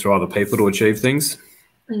working through other people to achieve things.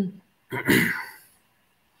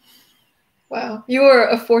 Wow, you are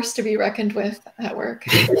a force to be reckoned with at work.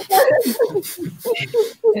 Yeah.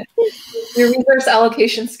 Your resource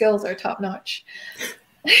allocation skills are top notch.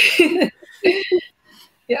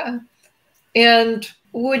 Yeah. And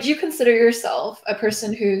would you consider yourself a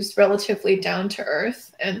person who's relatively down to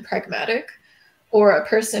earth and pragmatic, or a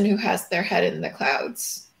person who has their head in the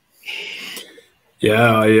clouds?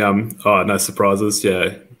 Yeah, no surprises.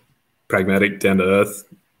 Yeah, pragmatic, down to earth.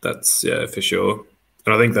 That's for sure.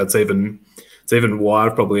 And I think it's even why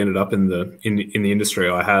I've probably ended up in the industry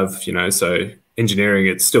I have. You know, so engineering,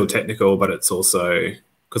 it's still technical, but it's also,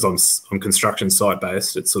 because I'm construction site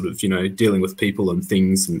based, it's sort of, you know, dealing with people and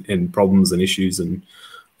things and problems and issues and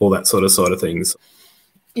all that sort of side of things.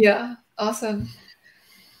 Yeah, awesome.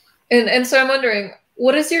 And so I'm wondering,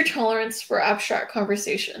 what is your tolerance for abstract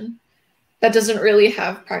conversation that doesn't really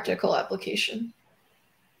have practical application?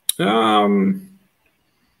 Yeah,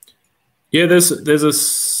 there's a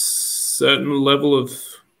certain level of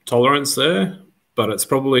tolerance there, but it's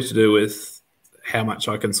probably to do with how much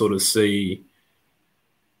I can sort of see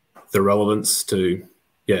the relevance to,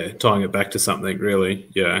 tying it back to something really.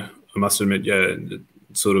 Yeah, I must admit, it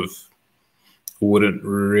sort of wouldn't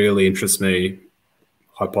really interest me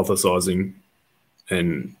hypothesizing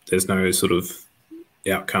and there's no sort of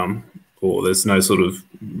outcome or there's no sort of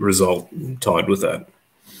result tied with that.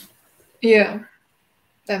 Yeah,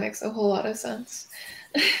 that makes a whole lot of sense.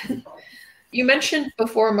 You mentioned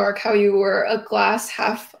before, Mark, how you were a glass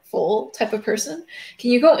half full type of person.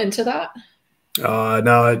 Can you go into that?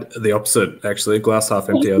 No, the opposite, actually. Glass half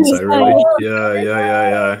empty, I'd say, really.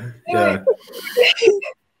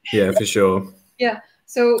 Yeah, for sure. Yeah.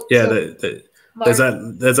 So there's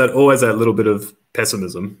always that little bit of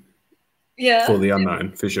pessimism. Yeah. For the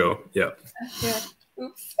unknown, for sure. Yeah. Yeah.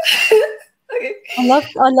 Oops. Okay. I love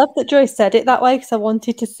that Joyce said it that way because I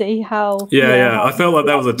wanted to see how. Yeah. I felt like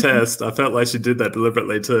that was a test. I felt like she did that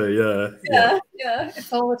deliberately too. Yeah.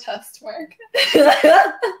 It's all a test, Mark.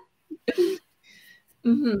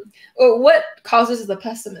 Well, what causes the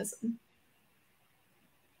pessimism?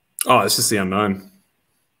 Oh, it's just the unknown.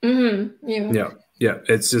 Yeah.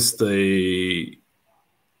 It's just the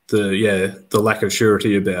lack of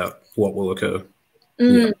surety about what will occur.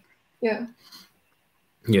 Yeah.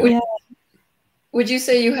 Would you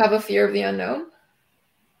say you have a fear of the unknown?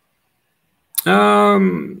 I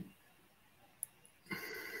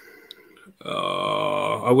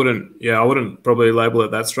wouldn't probably label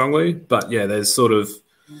it that strongly, but there's sort of,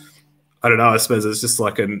 I don't know, I suppose it's just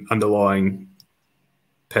like an underlying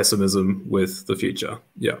pessimism with the future.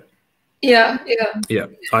 Yeah. Yeah.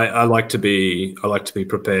 I like to be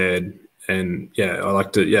prepared, and I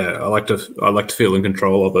like to feel in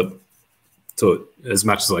control of it, so as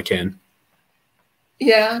much as I can.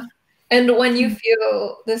 Yeah. And when you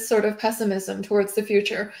feel this sort of pessimism towards the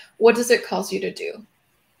future, what does it cause you to do?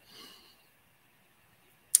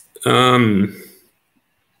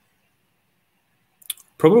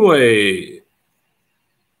 Probably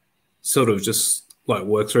sort of just like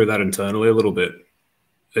work through that internally a little bit.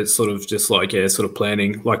 It's sort of just like, sort of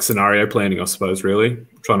planning, like scenario planning, I suppose, really.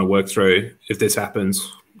 Trying to work through, if this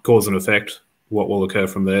happens, cause and effect, what will occur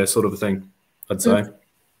from there, sort of a thing, I'd say.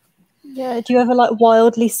 Yeah. Do you ever like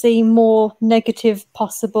wildly see more negative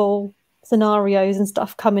possible scenarios and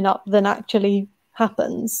stuff coming up than actually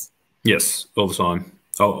happens? Yes, all the time.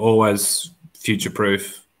 I'll always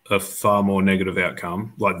future-proof a far more negative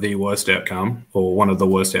outcome, like the worst outcome or one of the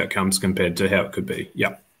worst outcomes compared to how it could be.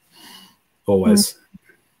 Yeah, always.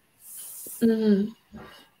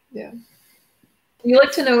 Yeah. You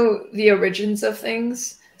like to know the origins of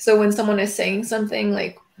things. So when someone is saying something,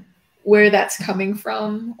 like where that's coming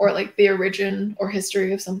from, or like the origin or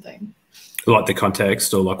history of something. Like the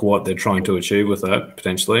context, or like what they're trying to achieve with that,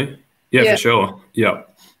 potentially. Yeah, for sure. Yeah.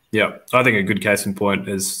 I think a good case in point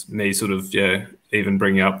is me sort of, even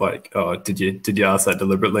bringing up like, oh, did you ask that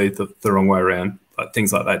deliberately the wrong way around? Like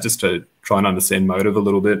things like that, just to try and understand motive a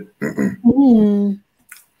little bit.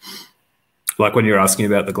 Like when you're asking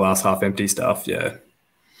about the glass half empty stuff. Yeah.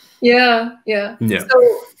 So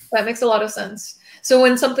that makes a lot of sense. So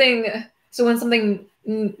when something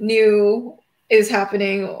new is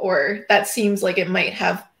happening, or that seems like it might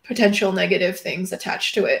have potential negative things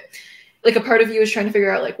attached to it, like a part of you is trying to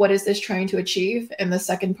figure out like, what is this trying to achieve? And the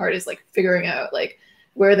second part is like figuring out like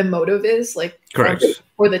where the motive is, like correct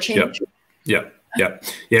for the change. Yeah.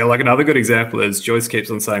 Like another good example is Joyce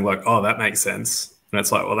keeps on saying like, oh, that makes sense. And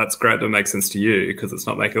it's like, well, that's great to make sense to you, because it's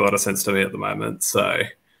not making a lot of sense to me at the moment. So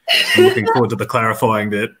I'm looking forward to the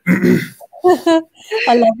clarifying bit.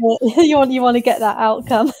 I love it. You want to get that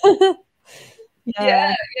outcome.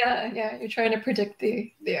 Yeah. You're trying to predict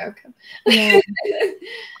the outcome. Yeah.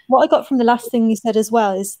 What I got from the last thing you said as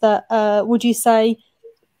well is that would you say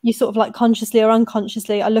you sort of like consciously or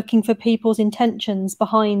unconsciously are looking for people's intentions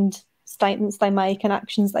behind statements they make and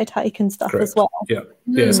actions they take and stuff? Correct. As well?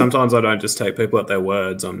 Yeah. Sometimes I don't just take people at their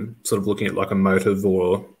words. I'm sort of looking at like a motive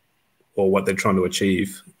or what they're trying to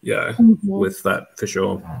achieve. With that, for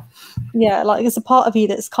sure. Yeah, like there's a part of you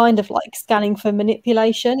that's kind of like scanning for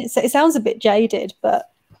manipulation. It sounds a bit jaded,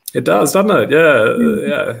 but it does, doesn't it?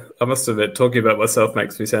 Yeah. I must admit, talking about myself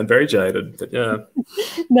makes me sound very jaded, but yeah.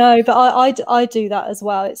 No, but I do that as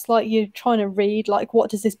well. It's like you're trying to read like, what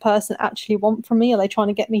does this person actually want from me? Are they trying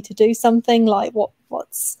to get me to do something? Like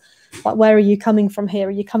what's like, where are you coming from here?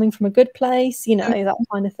 Are you coming from a good place? You know, that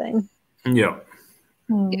kind of thing. Yeah.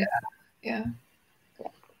 Yeah.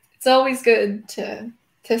 It's always good to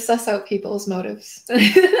suss out people's motives.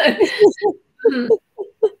 That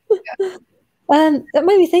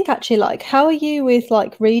made me think actually, like, how are you with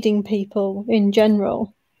like reading people in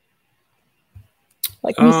general?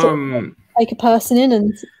 Like you sort of take a person in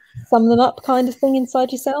and sum them up kind of thing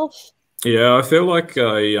inside yourself? Yeah, I feel like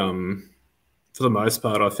for the most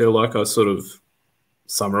part, I feel like I sort of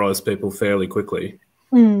summarize people fairly quickly.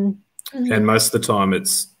 And most of the time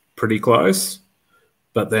it's pretty close.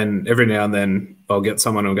 But then every now and then I'll get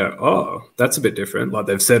someone who'll go, oh, that's a bit different. Like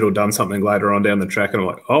they've said or done something later on down the track, and I'm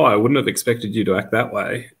like, oh, I wouldn't have expected you to act that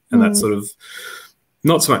way. And that's sort of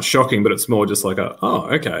not so much shocking, but it's more just like, oh,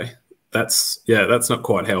 okay. That's not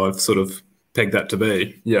quite how I've sort of pegged that to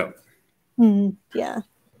be. Yeah. Yeah.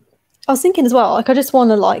 I was thinking as well, like I just want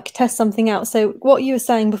to like test something out. So what you were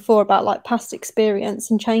saying before about like past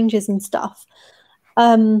experience and changes and stuff.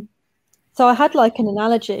 So I had like an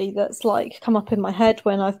analogy that's like come up in my head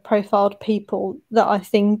when I've profiled people that I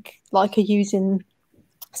think like are using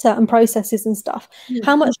certain processes and stuff.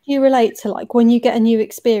 How much do you relate to like when you get a new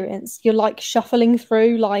experience, you're like shuffling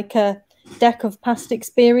through like a deck of past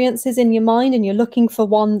experiences in your mind and you're looking for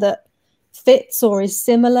one that fits or is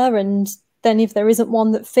similar, and then if there isn't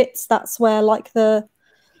one that fits, that's where like the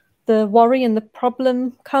worry and the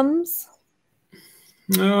problem comes?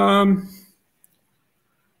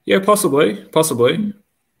 Yeah, possibly.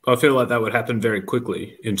 I feel like that would happen very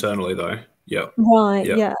quickly internally, though. Yeah.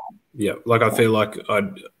 Right. Yeah. Like I feel like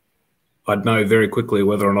I'd know very quickly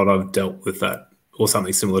whether or not I've dealt with that or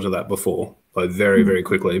something similar to that before. Like very, very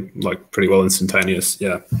quickly, like pretty well instantaneous.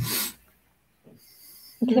 Yeah.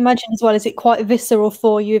 I can imagine as well, is it quite visceral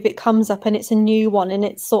for you if it comes up and it's a new one and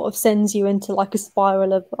it sort of sends you into like a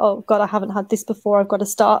spiral of, oh God, I haven't had this before, I've got to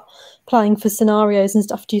start playing for scenarios and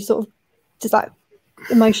stuff. Does that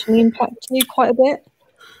emotionally impact you quite a bit?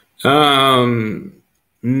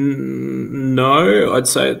 No, I'd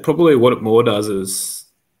say probably what it more does is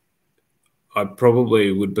I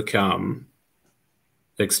probably would become,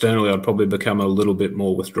 externally, I'd probably become a little bit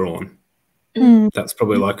more withdrawn. That's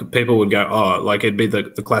probably like, people would go, oh, like it'd be the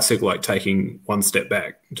classic, like taking one step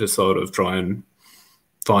back to sort of try and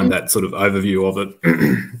find that sort of overview of it.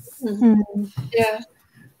 Yeah.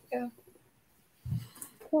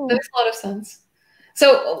 Cool. That makes a lot of sense.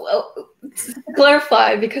 So to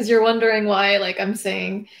clarify, because you're wondering why, like I'm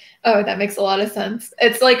saying, oh, that makes a lot of sense.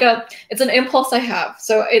 It's like it's an impulse I have.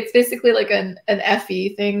 So it's basically like an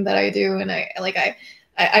FE thing that I do, and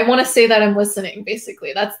I want to say that I'm listening.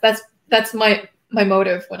 Basically, that's my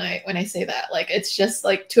motive when I say that. Like it's just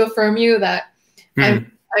like to affirm you that I'm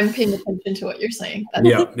paying attention to what you're saying.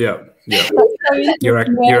 Yeah. You're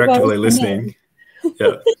actively listening.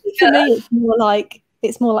 Yeah. For me,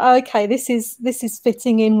 it's more like, oh, okay, this is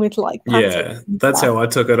fitting in with like yeah, that's how I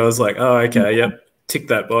took it. I was like, oh, okay, yep, tick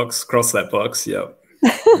that box, cross that box, yep.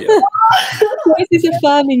 Joyce is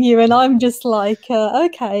affirming you, and I'm just like,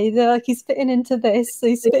 okay, like he's fitting into this,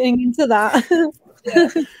 he's fitting into that.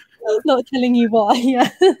 Not telling you why. Yeah,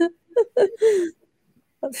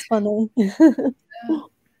 that's funny.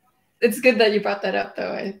 It's good that you brought that up,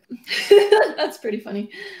 though. That's pretty funny.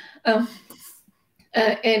 And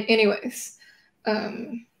anyways,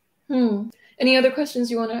 any other questions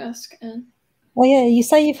you want to ask, Anne? Well, yeah, you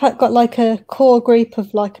say you've got like a core group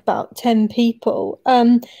of like about 10 people.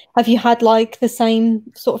 Have you had like the same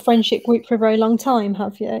sort of friendship group for a very long time,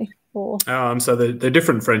 have you? Or so they're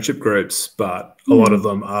different friendship groups, but a lot of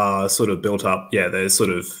them are sort of built up. Yeah, they're sort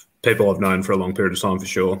of people I've known for a long period of time for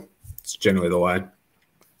sure. It's generally the way.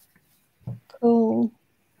 Cool.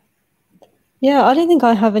 Yeah, I don't think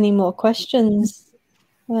I have any more questions,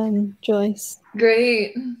 Joyce.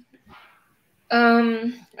 Great.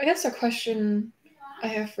 I guess a question I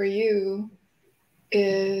have for you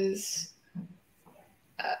is,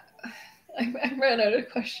 I ran out of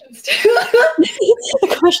questions too.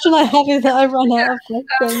 The question I have is that I run out of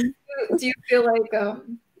questions. Do you feel like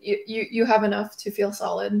you have enough to feel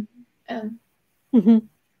solid? And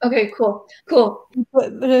okay, cool.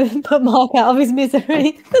 Put Mark out of his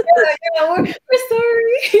misery. Yeah, we're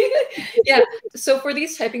sorry. Yeah. So for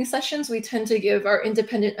these typing sessions, we tend to give our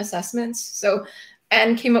independent assessments. So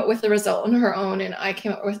Anne came up with the result on her own, and I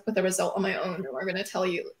came up with the result on my own. And we're going to tell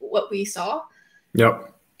you what we saw.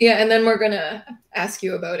 Yep. Yeah, and then we're going to ask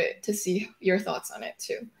you about it to see your thoughts on it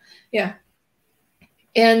too. Yeah.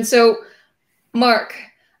 And so, Mark,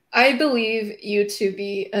 I believe you to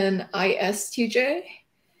be an ISTJ.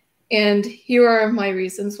 And here are my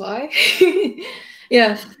reasons why.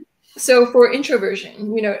 Yeah. So for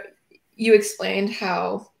introversion, you explained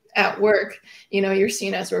how at work, you're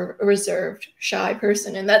seen as a reserved, shy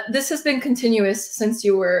person, and that this has been continuous since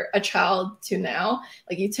you were a child to now.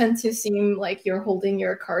 Like you tend to seem like you're holding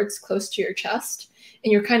your cards close to your chest,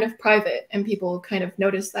 and you're kind of private, and people kind of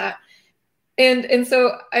notice that. And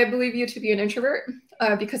so I believe you to be an introvert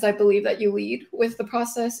because I believe that you lead with the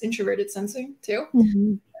process introverted sensing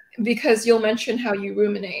too. Because you'll mention how you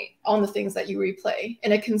ruminate on the things that you replay,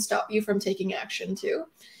 and it can stop you from taking action too.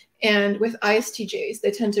 And with ISTJs,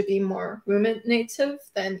 they tend to be more ruminative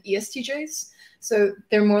than ESTJs. So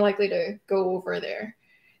they're more likely to go over their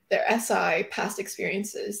SI past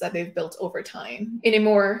experiences that they've built over time in a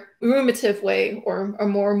more ruminative way or a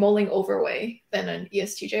more mulling over way than an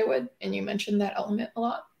ESTJ would. And you mentioned that element a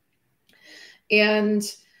lot. And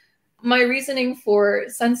my reasoning for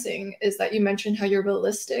sensing is that you mentioned how you're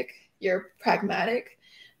realistic, you're pragmatic,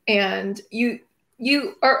 and you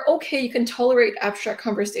are okay, you can tolerate abstract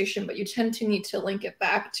conversation, but you tend to need to link it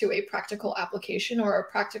back to a practical application or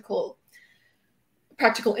a practical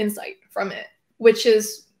insight from it, which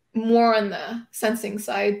is more on the sensing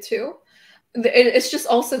side too. It's just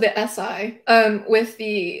also the SI with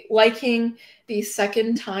the liking the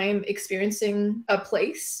second time experiencing a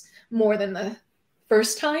place more than the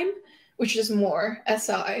first time, which is more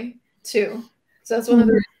SI too. So that's one of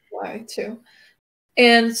the reasons why too.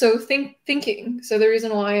 And so thinking. So the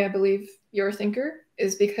reason why I believe you're a thinker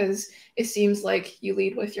is because it seems like you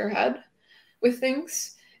lead with your head with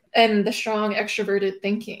things, and the strong extroverted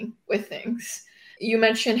thinking with things. You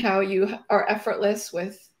mentioned how you are effortless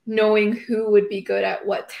with knowing who would be good at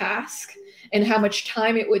what task and how much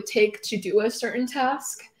time it would take to do a certain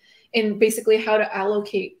task. in basically how to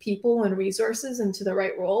allocate people and resources into the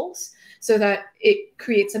right roles so that it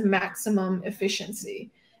creates a maximum efficiency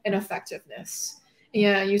and effectiveness.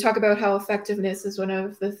 Yeah, you talk about how effectiveness is one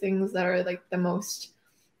of the things that are like the most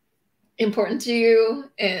important to you,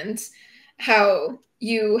 and how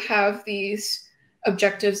you have these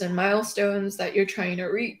objectives and milestones that you're trying to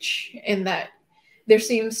reach, and that there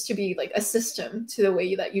seems to be like a system to the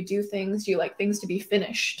way that you do things. You like things to be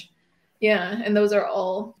finished. Yeah, and those are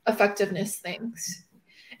all effectiveness things.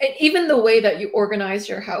 And even the way that you organize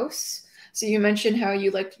your house. So you mentioned how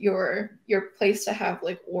you like your place to have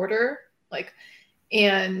like order, like,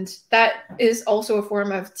 and that is also a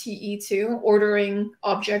form of TE too, ordering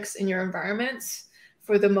objects in your environments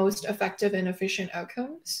for the most effective and efficient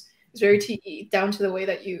outcomes. It's very TE, down to the way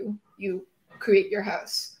that you create your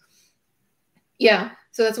house. Yeah,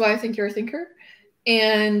 so that's why I think you're a thinker.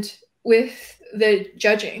 And with the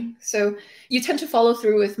judging, so you tend to follow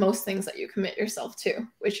through with most things that you commit yourself to,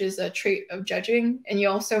 which is a trait of judging. And you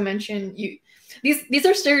also mentioned these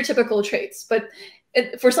are stereotypical traits, but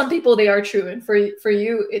for some people they are true, and for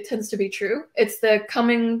you it tends to be true. It's the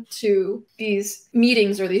coming to these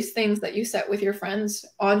meetings or these things that you set with your friends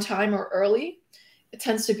on time or early. It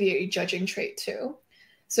tends to be a judging trait too.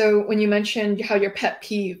 So when you mentioned how your pet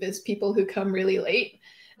peeve is people who come really late,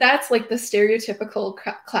 that's like the stereotypical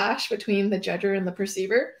clash between the judger and the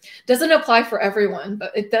perceiver. Doesn't apply for everyone,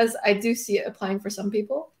 but it does. I do see it applying for some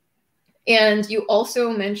people. And you also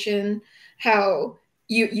mention how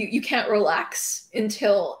you can't relax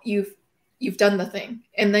until you've done the thing,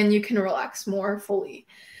 and then you can relax more fully.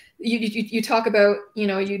 You talk about,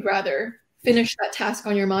 you'd rather finish that task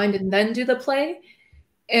on your mind and then do the play,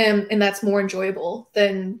 and that's more enjoyable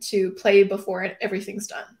than to play before everything's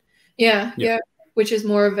done. Yeah, which is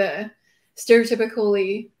more of a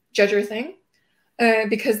stereotypically judger thing,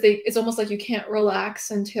 because it's almost like you can't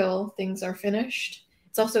relax until things are finished.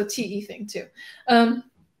 It's also a TE thing too.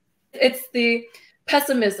 It's the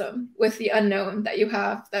pessimism with the unknown that you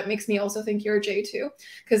have that makes me also think you're a J too,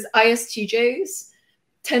 because ISTJs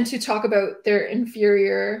tend to talk about their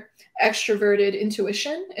inferior extroverted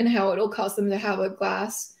intuition and how it'll cause them to have a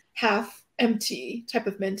glass half empty type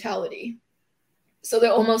of mentality. So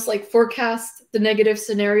they'll almost like forecast the negative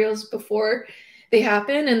scenarios before they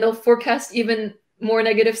happen, and they'll forecast even more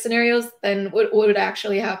negative scenarios than what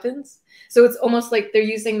actually happens. So it's almost like they're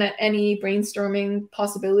using that any brainstorming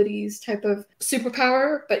possibilities type of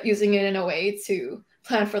superpower, but using it in a way to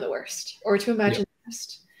plan for the worst or to imagine the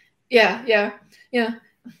worst. Yeah.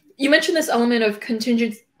 You mentioned this element of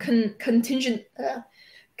contingency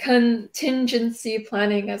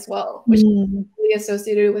planning as well, which is really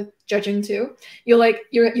associated with judging too. You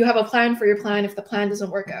have a plan for your plan if the plan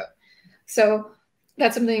doesn't work out. So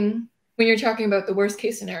that's something when you're talking about the worst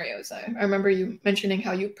case scenarios. I remember you mentioning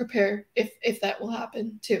how you prepare if that will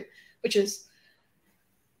happen too, which is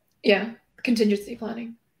contingency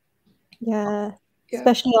planning. Yeah.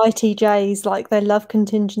 Especially ITJs, like they love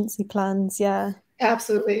contingency plans. Yeah.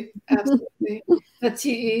 Absolutely. That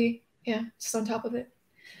TE, just on top of it.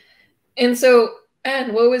 And so,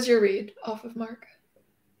 Anne, what was your read off of Mark?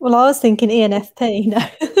 Well, I was thinking ENFP. No.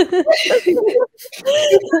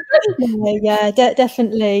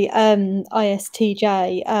 Definitely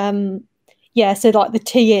ISTJ. So like the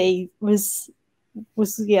TE was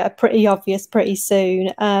pretty obvious pretty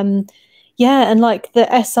soon. And like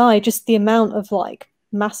the SI, just the amount of like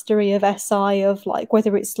mastery of SI, of like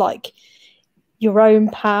whether it's like your own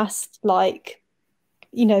past, like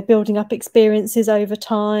building up experiences over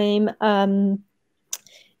time,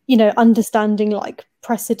 understanding like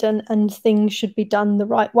precedent and things should be done the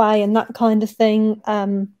right way and that kind of thing.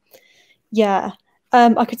 I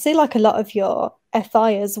could see like a lot of your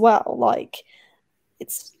FI as well. Like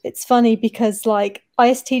it's funny because like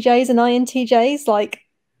ISTJs and INTJs, like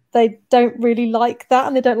they don't really like that,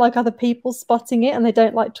 and they don't like other people spotting it, and they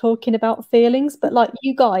don't like talking about feelings. But like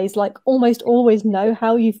you guys like almost always know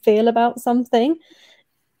how you feel about something,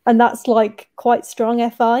 and that's like quite strong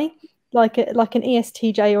FI. Like an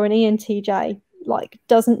ESTJ or an ENTJ like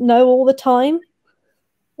doesn't know all the time.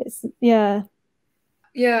 It's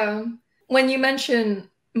when you mention,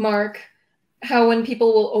 Mark, how when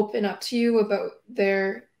people will open up to you about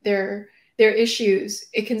their issues,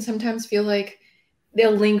 it can sometimes feel like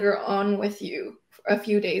they'll linger on with you a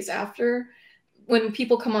few days after. When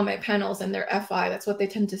people come on my panels and they're FI, that's what they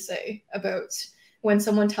tend to say about when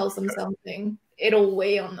someone tells them something, it'll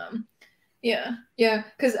weigh on them. Yeah,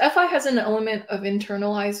 because FI has an element of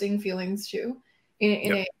internalizing feelings too,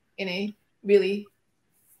 in a really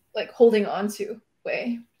like holding on to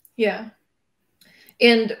way. Yeah,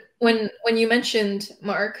 and when you mentioned,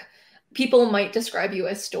 Mark, people might describe you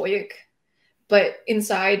as stoic, but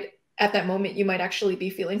inside at that moment, you might actually be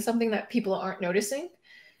feeling something that people aren't noticing.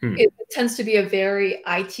 It tends to be a very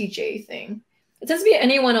ITJ thing. It tends to be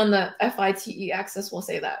anyone on the FITE axis will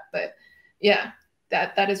say that, but yeah,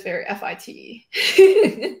 that is very FITE.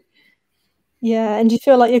 Yeah, and you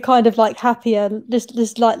feel like you're kind of like happier,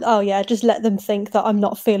 just like, oh yeah, just let them think that I'm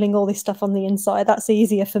not feeling all this stuff on the inside. That's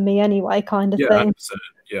easier for me anyway, kind of thing. 100%.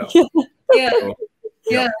 Yeah. Yeah. Sure.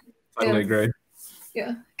 Yeah. Totally agree.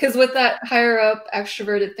 Yeah, because with that higher up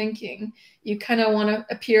extroverted thinking, you kind of want to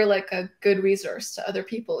appear like a good resource to other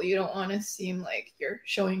people. You don't want to seem like you're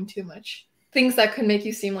showing too much things that could make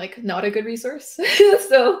you seem like not a good resource.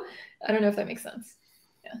 So I don't know if that makes sense.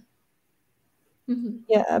 Yeah.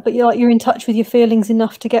 Yeah, but you're in touch with your feelings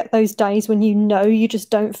enough to get those days when you know you just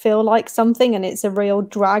don't feel like something, and it's a real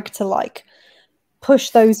drag to like push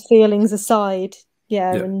those feelings aside.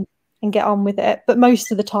 Yeah. And get on with it. But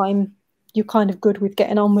most of the time, you're kind of good with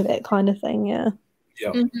getting on with it, kind of thing. Yeah.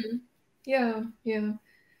 Yeah.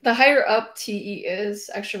 The higher up TE is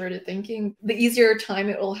extroverted thinking, the easier time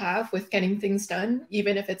it will have with getting things done,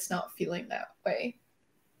 even if it's not feeling that way.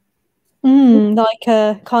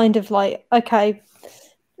 Like kind of like, okay,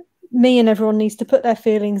 me and everyone needs to put their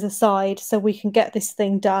feelings aside so we can get this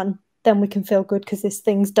thing done. Then we can feel good because this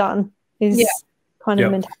thing's done. Is kind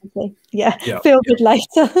of mentality. Feel good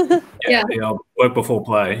later. Work before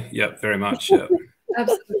play. Very much.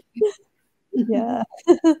 Absolutely. Yeah.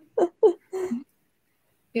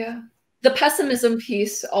 Yeah. The pessimism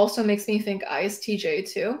piece also makes me think ISTJ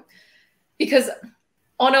too, because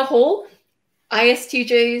on a whole,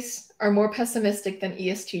 ISTJs are more pessimistic than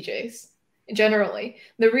ESTJs generally.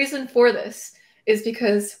 The reason for this is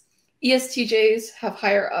because ESTJs have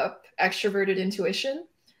higher up extroverted intuition.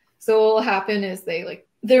 So what will happen is they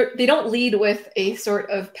don't lead with a sort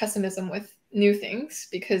of pessimism with new things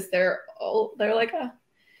because they're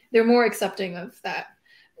more accepting of that.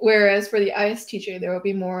 Whereas for the ISTJ, there will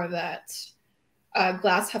be more of that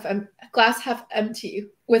glass half empty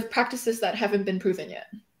with practices that haven't been proven yet.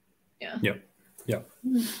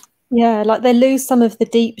 Yeah, like they lose some of the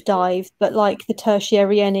deep dive, but like the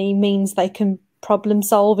tertiary Ene means they can problem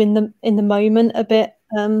solve in the moment a bit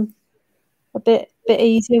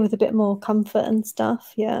easier with a bit more comfort and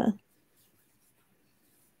stuff. Yeah.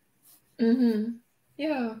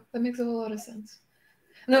 Yeah, that makes a whole lot of sense.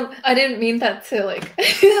 No, I didn't mean that to like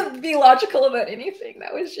be logical about anything.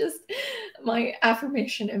 That was just my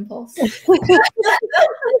affirmation impulse.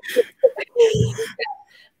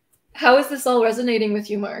 How is this all resonating with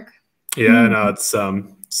you, Mark? Yeah, no, it's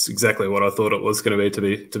exactly what I thought it was going to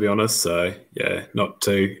be, to be honest. So yeah, not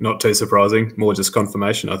too surprising. More just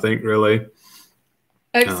confirmation, I think, really.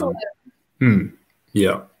 Excellent.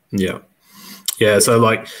 Yeah. So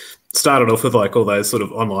like, started off with like all those sort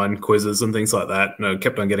of online quizzes and things like that. And I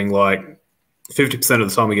kept on getting like 50% of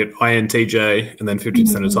the time we get INTJ, and then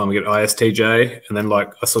 50% of the time we get ISTJ, and then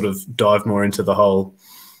like I sort of dive more into the whole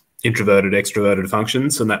introverted, extroverted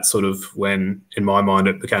functions, and that's sort of when, in my mind,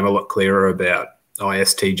 it became a lot clearer about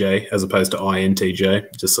ISTJ as opposed to INTJ.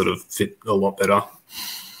 It just sort of fit a lot better.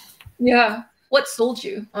 Yeah. What sold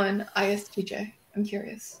you on ISTJ? I'm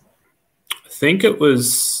curious. I think it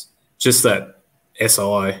was just that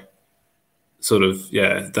SI sort of,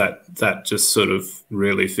 that just sort of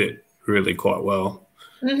really fit really quite well.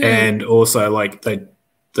 And also like the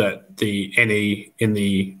NE in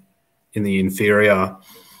the inferior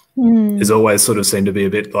is always sort of seemed to be a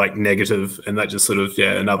bit like negative, and that just sort of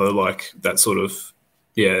another like that sort of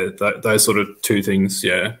those sort of two things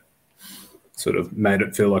sort of made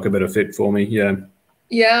it feel like a better fit for me. Yeah.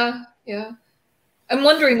 I'm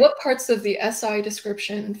wondering what parts of the SI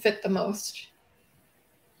description fit the most.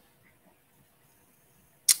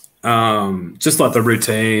 Just like the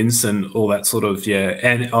routines and all that sort of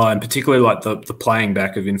and particularly like the playing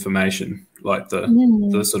back of information, like the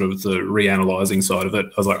sort of the reanalyzing side of it.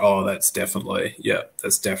 I was like, oh, that's definitely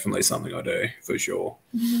something I do for sure.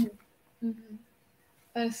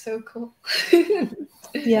 That is so cool.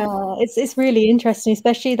 Yeah, it's really interesting,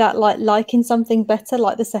 especially that like liking something better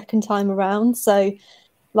like the second time around. So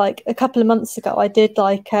like a couple of months ago I did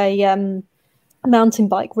like a mountain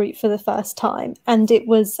bike route for the first time, and it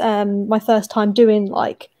was my first time doing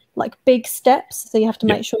like big steps, so you have to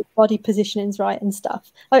make sure your body positioning's right and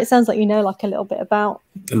stuff. Oh, it sounds like you know like a little bit about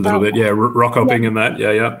rock hopping and that.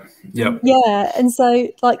 Yeah, and so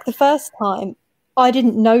like the first time I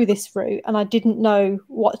didn't know this route and I didn't know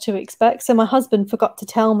what to expect, so my husband forgot to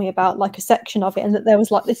tell me about like a section of it and that there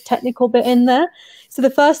was like this technical bit in there. So the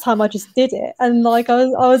first time I just did it, and like I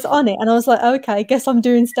was on it, and I was like, okay, I guess I'm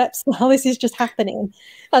doing steps now. This is just happening,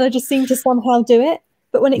 and I just seemed to somehow do it.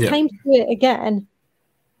 But when it came to it again,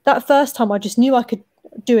 that first time I just knew I could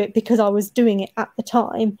do it because I was doing it at the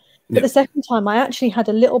time. But the second time I actually had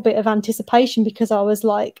a little bit of anticipation because I was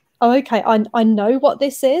like, oh, okay, I know what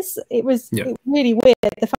this is. It was really weird.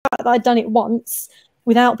 The fact that I'd done it once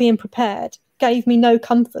without being prepared gave me no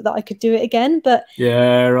comfort that I could do it again. But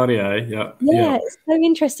it's so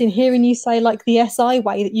interesting hearing you say like the SI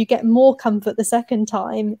way, that you get more comfort the second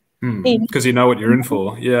time. Because you know what you're in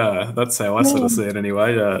for. Yeah, that's how I sort of see it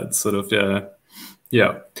anyway. It's sort of,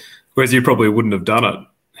 whereas you probably wouldn't have done it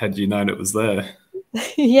had you known it was there.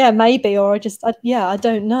 Yeah, maybe, or I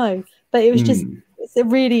don't know. But it was just, it's a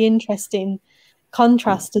really interesting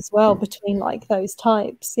contrast as well between like those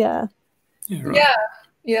types. Yeah.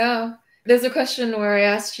 Yeah. There's a question where I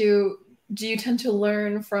asked you, do you tend to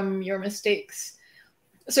learn from your mistakes?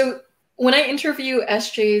 So when I interview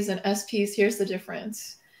SJs and SPs, here's the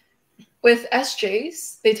difference. With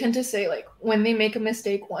SJs, they tend to say like when they make a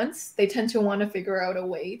mistake once, they tend to want to figure out a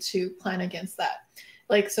way to plan against that.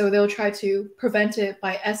 Like, so they'll try to prevent it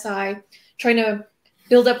by SI, trying to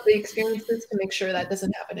build up the experiences to make sure that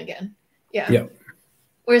doesn't happen again. Yeah.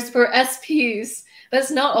 Whereas for SPs,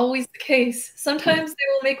 that's not always the case. Sometimes they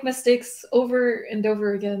will make mistakes over and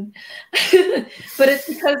over again. But it's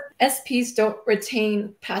because SPs don't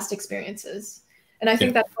retain past experiences. And I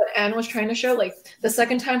think that's what Anne was trying to show. Like the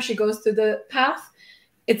second time she goes through the path,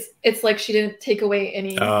 it's like she didn't take away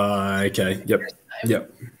any. Okay. Yep.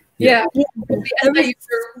 Yeah.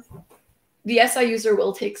 The SI user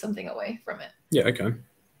will take something away from it. Yeah. Okay.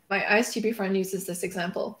 My ISTP friend uses this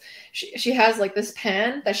example. She has like this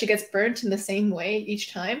pan that she gets burnt in the same way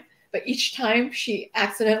each time, but each time she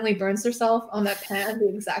accidentally burns herself on that pan the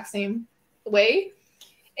exact same way.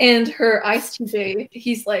 And her ISTJ,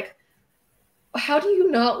 he's like, how do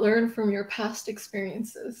you not learn from your past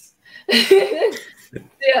experiences?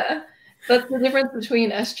 Yeah, that's the difference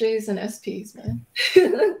between SJs and SPs, man.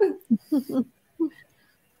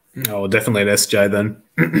 Oh, definitely an SJ then.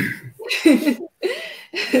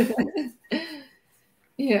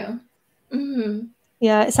 Yeah. Mm-hmm.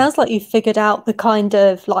 Yeah, it sounds like you've figured out the kind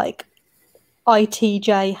of like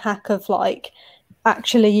ITJ hack of like,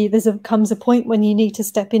 actually comes a point when you need to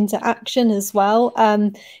step into action as well,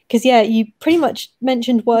 because you pretty much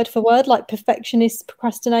mentioned word for word like perfectionist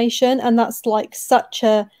procrastination, and that's like such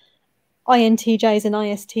a INTJs and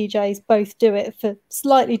ISTJs both do it for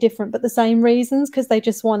slightly different but the same reasons, because they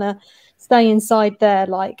just want to stay inside their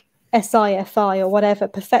like SIFI or whatever,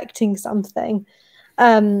 perfecting something,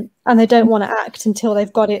 and they don't want to act until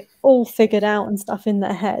they've got it all figured out and stuff in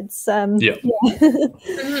their heads.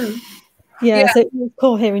 Mm-hmm. Yeah, so it was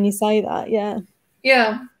cool hearing you say that. Yeah.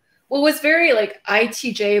 Well, what's very like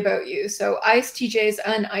ITJ about you, so ISTJs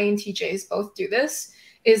and INTJs both do this,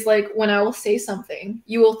 is like when I will say something,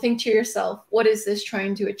 you will think to yourself, what is this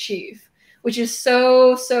trying to achieve? Which is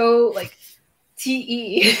so like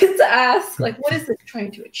TE to ask, like, what is this trying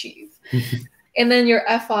to achieve? And then your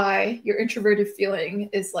FI, your introverted feeling,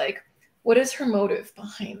 is like, what is her motive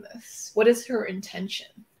behind this? What is her intention?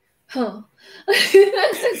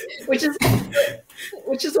 which is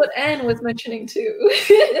what Anne was mentioning too.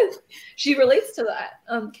 She relates to that.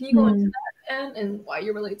 Can you go into that, Anne, and why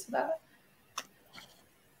you relate to that?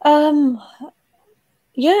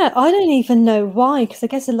 Yeah, I don't even know why, because I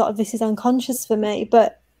guess a lot of this is unconscious for me.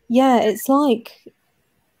 But yeah, it's like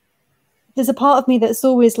there's a part of me that's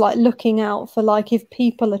always like looking out for like if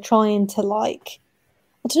people are trying to like,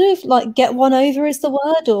 I don't know if like get one over is the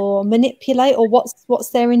word, or manipulate, or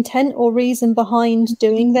what's their intent or reason behind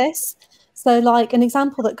doing this. So like an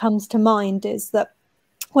example that comes to mind is that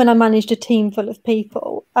when I managed a team full of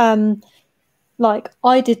people, like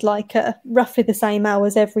I did like roughly the same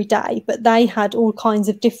hours every day, but they had all kinds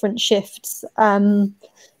of different shifts.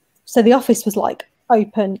 So the office was like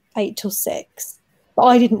open 8 till 6. But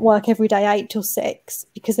I didn't work every day 8 till 6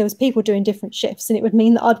 because there was people doing different shifts, and it would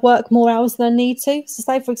mean that I'd work more hours than I need to. So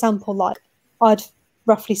say, for example, like I'd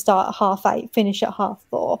roughly start at 8:30, finish at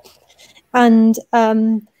 4:30. And,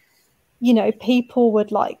 people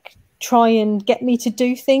would like try and get me to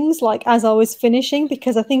do things like as I was finishing,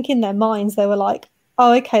 because I think in their minds they were like,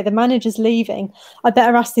 oh, okay, the manager's leaving. I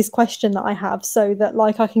better ask this question that I have so that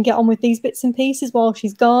like I can get on with these bits and pieces while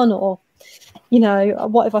she's gone, or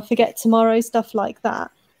what if I forget tomorrow, stuff like that.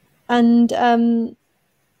 And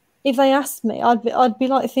if they asked me, I'd be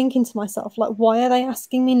like thinking to myself, like, why are they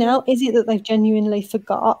asking me now? Is it that they've genuinely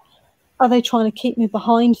forgot? Are they trying to keep me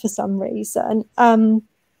behind for some reason?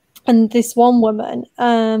 And this one woman,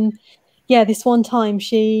 this one time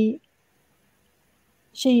she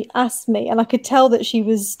asked me, and I could tell that she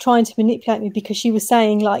was trying to manipulate me, because she was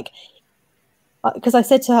saying like, because I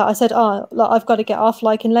said to her, I said, oh, like, I've got to get off,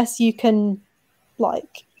 like, unless we can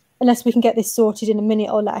get this sorted in a minute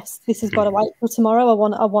or less, this has got to wait till tomorrow. I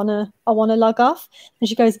want to log off. And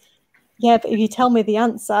she goes, yeah, but if you tell me the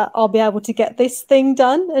answer, I'll be able to get this thing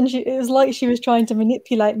done. And it was like she was trying to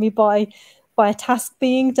manipulate me by a task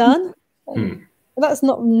being done. That's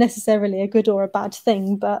not necessarily a good or a bad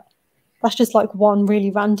thing, but that's just like one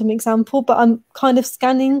really random example. But I'm kind of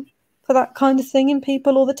scanning for that kind of thing in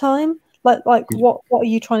people all the time. Like what are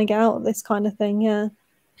you trying to get out of this kind of thing?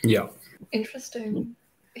 Yeah. Interesting.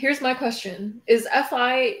 Here's my question. Is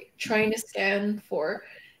FI trying to scan for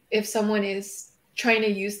if someone is trying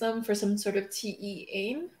to use them for some sort of TE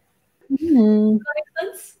aim? Does that make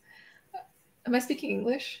sense? Am I speaking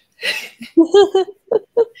English?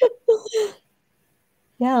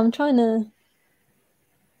 Yeah, I'm trying to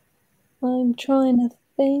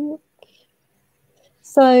think.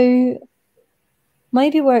 So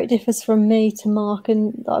maybe where it differs from me to Mark,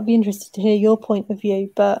 and I'd be interested to hear your point of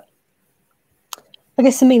view, but I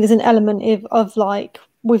guess for me there's an element of like,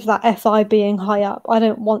 with that FI being high up, I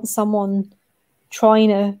don't want someone trying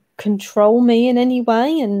to control me in any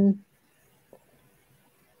way, and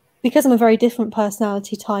because I'm a very different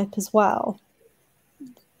personality type as well,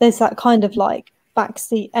 there's that kind of like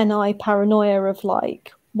backseat NI paranoia of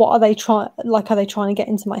like, are they trying to get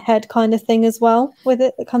into my head kind of thing as well with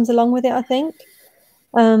it, that comes along with it, I think.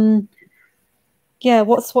 Yeah,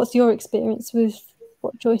 what's your experience with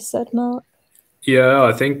what Joyce said, Mark? Yeah,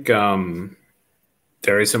 I think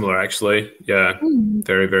very similar actually. Yeah,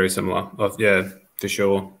 very, very similar. Yeah, for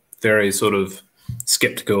sure. Very sort of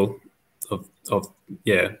skeptical of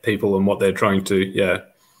people and what they're trying to do.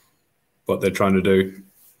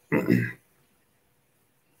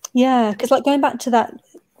 Yeah, because like going back to that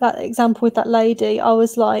example with that lady, I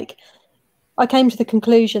was like, I came to the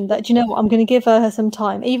conclusion that, do you know what, I'm going to give her some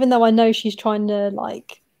time, even though I know she's trying to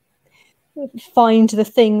like find the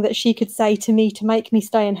thing that she could say to me to make me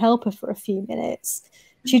stay and help her for a few minutes.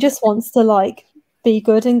 She just wants to like be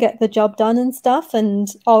good and get the job done and stuff, and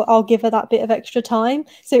I'll give her that bit of extra time.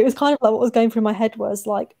 So it was kind of like, what was going through my head was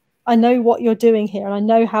like, I know what you're doing here and I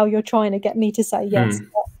know how you're trying to get me to say yes,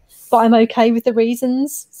 but I'm okay with the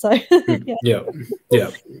reasons. So yeah.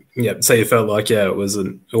 So you felt like it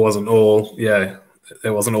wasn't all it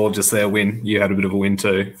wasn't all just their win. You had a bit of a win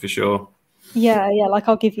too, for sure. Yeah, like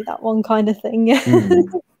I'll give you that one kind of thing.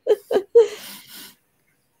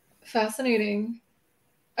 Fascinating.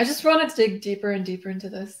 I just want to dig deeper and deeper into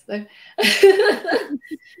this.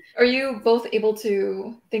 Are you both able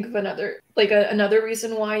to think of another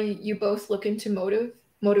reason why you both look into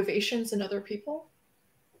motivations in other people?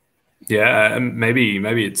 Yeah,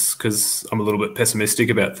 maybe it's because I'm a little bit pessimistic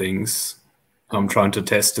about things. I'm trying to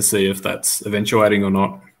test to see if that's eventuating or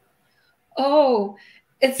not. Oh,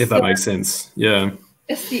 if that makes sense. Yeah.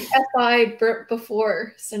 It's the FI burnt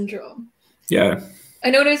before syndrome. Yeah. I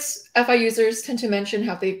notice FI users tend to mention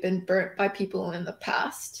how they've been burnt by people in the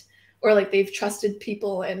past, or like they've trusted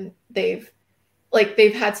people and they've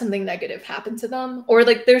had something negative happen to them, or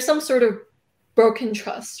like there's some sort of broken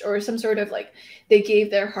trust, or some sort of like they gave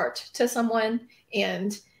their heart to someone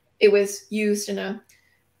and it was used in a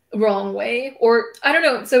wrong way, or I don't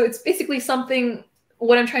know. So it's basically something.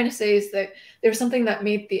 What I'm trying to say is that there's something that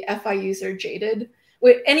made the FI user jaded.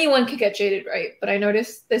 Anyone could get jaded, right? But I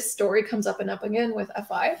noticed this story comes up and up again with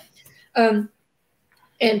FI. And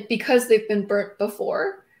because they've been burnt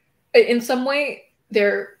before, in some way,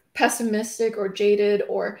 they're pessimistic or jaded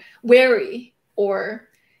or wary, or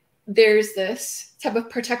there's this type of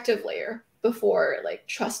protective layer before like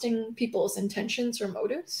trusting people's intentions or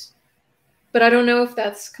motives. But I don't know if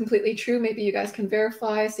that's completely true. Maybe you guys can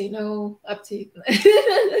verify, say no, up to you.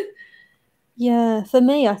 Yeah, for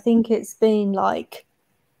me, I think it's been like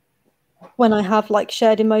when I have like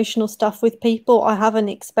shared emotional stuff with people, I haven't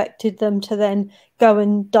expected them to then go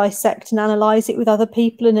and dissect and analyze it with other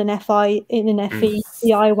people in an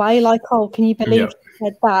FEI way. Like, oh, can you believe she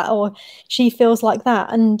said that? Or she feels like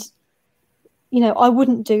that. And, you know, I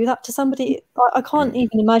wouldn't do that to somebody. I can't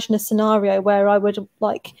even imagine a scenario where I would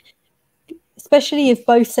like, especially if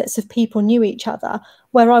both sets of people knew each other,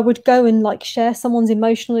 where I would go and like share someone's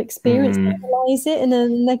emotional experience and analyze it in a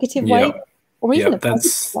negative way, or even a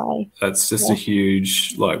positive way. That's just a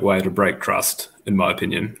huge like way to break trust, in my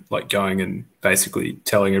opinion. Like going and basically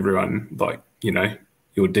telling everyone like, you know,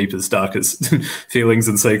 your deepest, darkest feelings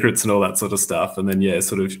and secrets and all that sort of stuff, and then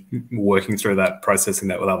sort of working through that, processing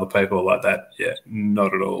that with other people like that. Yeah,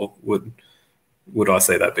 not at all would I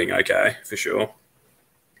say that being okay, for sure.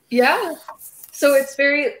 Yeah. So it's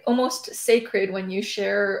very almost sacred when you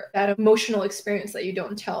share that emotional experience that you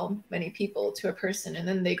don't tell many people to a person, and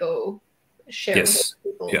then they go share Yes.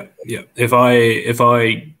 with people. Yeah. If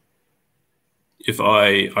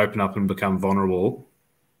I open up and become vulnerable,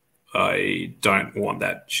 I don't want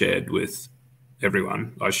that shared with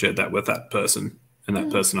everyone. I shared that with that person and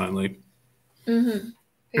that person only. Yeah.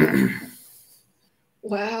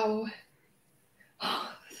 Wow.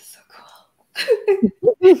 Oh, this is so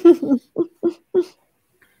cool.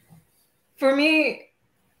 For me,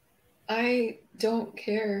 I don't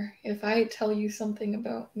care. If I tell you something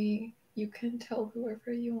about me, you can tell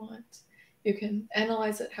whoever you want. You can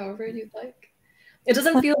analyze it however you'd like. It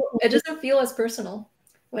doesn't feel as personal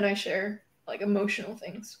when I share like emotional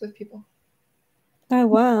things with people. Oh,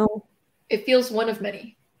 wow. It feels one of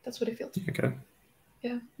many. That's what it feels. Okay.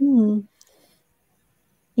 Yeah.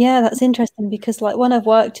 Yeah, that's interesting because like when I've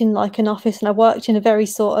worked in like an office and I worked in a very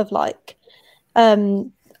sort of like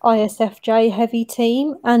ISFJ heavy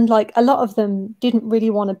team, and like a lot of them didn't really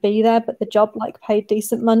want to be there, but the job like paid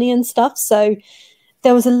decent money and stuff. So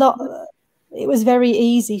there was a lot, it was very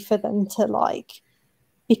easy for them to like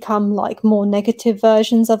become like more negative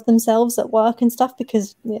versions of themselves at work and stuff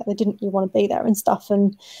because they didn't really want to be there and stuff.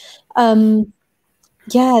 And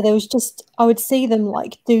there was just, I would see them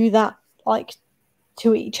like do that like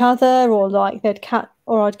to each other, or like I'd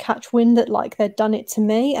catch wind that like they'd done it to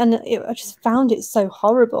me, and I just found it so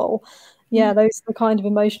horrible. Those are the kind of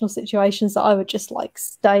emotional situations that I would just like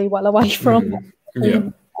stay well away from.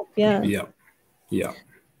 And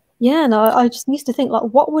I just used to think like,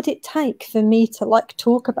 what would it take for me to like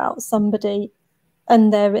talk about somebody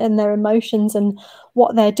and their emotions and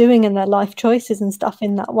what they're doing and their life choices and stuff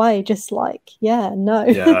in that way? Just like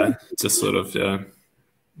Just sort of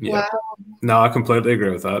Wow. No, I completely agree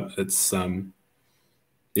with that. It's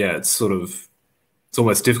it's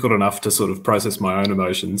almost difficult enough to sort of process my own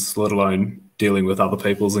emotions, let alone dealing with other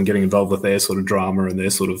people's and getting involved with their sort of drama and their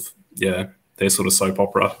sort of soap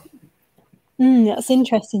opera. That's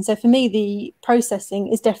interesting. So for me, the processing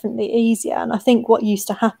is definitely easier. And I think what used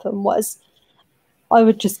to happen was I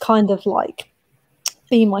would just kind of like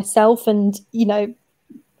be myself and,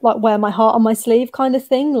 like wear my heart on my sleeve kind of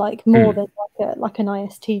thing, like more than like an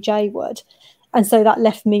ISTJ would. And so that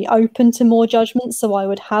left me open to more judgment. So I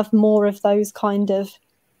would have more of those kind of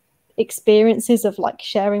experiences of like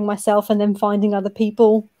sharing myself and then finding other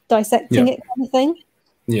people dissecting it kind of thing.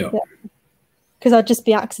 Yeah. Because I'd just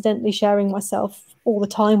be accidentally sharing myself all the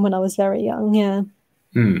time when I was very young. Yeah.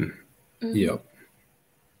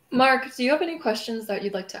 Mark, do you have any questions that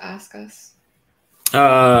you'd like to ask us?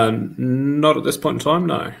 Not at this point in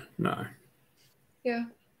time, no. Yeah.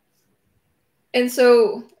 And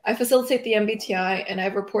so I facilitate the MBTI and I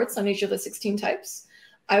have reports on each of the 16 types.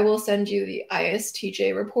 I will send you the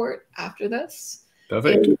ISTJ report after this.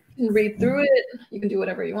 Perfect. You can read through it. You can do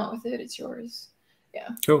whatever you want with it. It's yours. Yeah.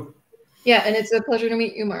 Cool. Yeah, and it's a pleasure to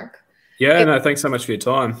meet you, Mark. Yeah, no, thanks so much for your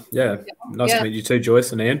time. Yeah. Nice to meet you too,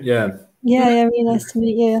 Joyce and Anne. Yeah. Yeah, really nice to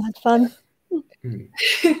meet you. I had fun.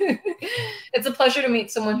 It's a pleasure to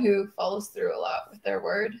meet someone who follows through a lot with their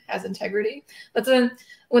word, has integrity. That's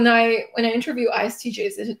when I interview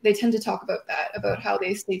ISTJs, they tend to talk about that, about how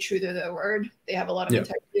they stay true to their word. They have a lot of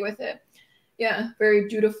integrity with it. Yeah, very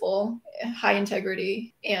dutiful, high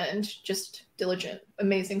integrity, and just diligent,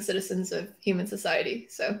 amazing citizens of human society.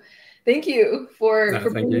 So thank you for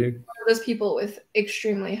being one of those people with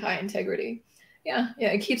extremely high integrity. Yeah,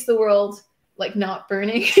 it keeps the world like not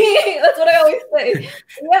burning. That's what I always say.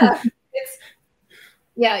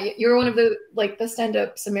 You're one of the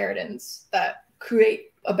stand-up Samaritans that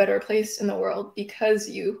create a better place in the world because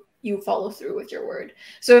you follow through with your word.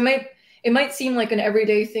 So it might seem like an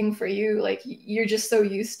everyday thing for you, like you're just so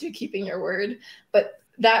used to keeping your word, but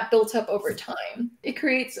that built up over time. It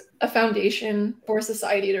creates a foundation for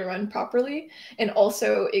society to run properly, and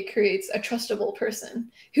also it creates a trustable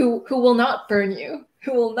person who will not burn you,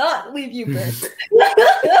 who will not leave you burnt.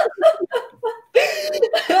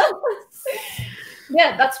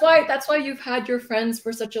 Yeah, that's why you've had your friends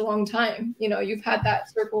for such a long time. You've had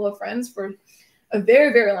that circle of friends for a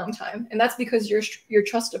very, very long time, and that's because you're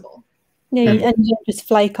trustable. Yeah, and you just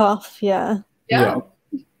flake off. Yeah.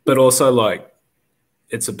 But also, like,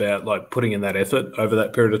 it's about like putting in that effort over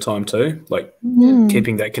that period of time too, like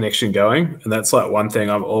keeping that connection going. And that's like one thing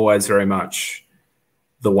I'm always very much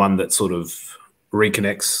the one that sort of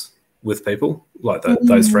reconnects with people, like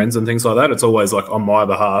those friends and things like that. It's always like on my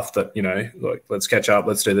behalf that, like, let's catch up,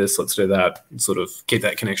 let's do this, let's do that, and sort of keep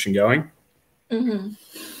that connection going.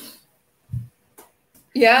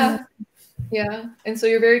 Yeah. And so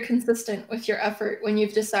you're very consistent with your effort. When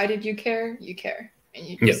you've decided you care, and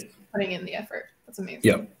you just putting in the effort. That's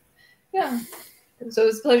amazing. Yeah. So it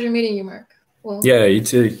was a pleasure meeting you, Mark. Well, yeah, you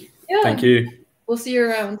too. Yeah. Thank you. We'll see you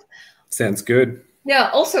around. Sounds good.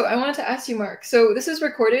 Yeah, also, I wanted to ask you, Mark. So this is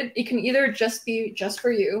recorded. It can either just be just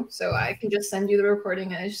for you, so I can just send you the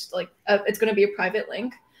recording and it's just like it's going to be a private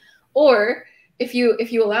link, or if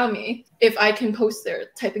you allow me, if I can post their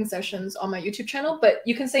typing sessions on my YouTube channel, but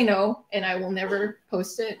you can say no, and I will never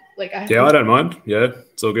post it. Like I don't mind. Yeah,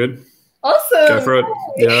 it's all good. Awesome. Go for it.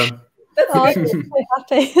 Yeah. That's I'm so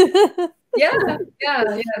happy. yeah.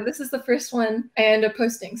 This is the first one I end up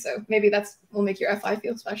posting, so maybe that's will make your FI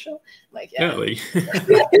feel special. Like, yeah.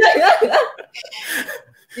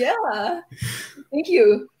 Yeah. Thank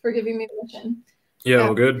you for giving me permission. Yeah,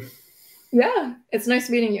 all good. Yeah, it's nice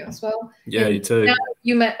meeting you as well. Yeah, and you too. Now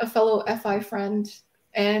you met a fellow FI friend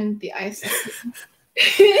and the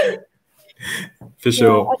ISFP. For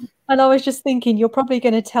sure. Yeah, and I was just thinking, you're probably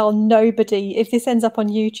going to tell nobody. If this ends up on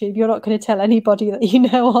YouTube, you're not going to tell anybody that you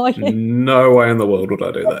know, are you? No way in the world would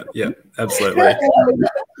I do that. Yeah, absolutely.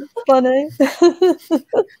 Funny.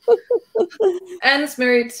 Anne's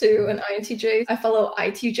married to an INTJ, a fellow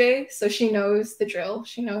ITJ, so she knows the drill.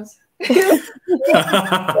 She knows. Yeah,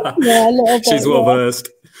 a little bit, She's well versed.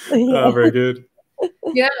 Yeah. Oh, very good.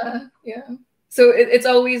 Yeah. So it's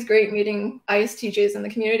always great meeting ISTJs in the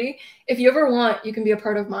community. If you ever want, you can be a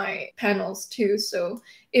part of my panels too. So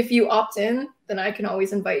if you opt in, then I can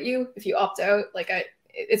always invite you. If you opt out,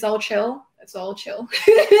 it's all chill. It's all chill.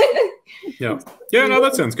 Yeah. No,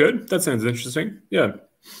 that sounds good. That sounds interesting. Yeah,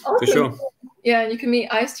 awesome. for sure. Yeah, you can meet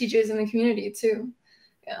ISTJs in the community too.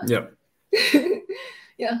 Yeah.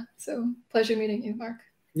 Yeah. So pleasure meeting you, Mark.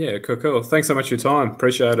 Yeah, cool. Thanks so much for your time.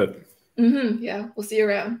 Appreciate it. Yeah, we'll see you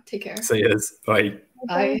around. Take care. See you. Bye.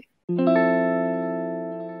 Bye.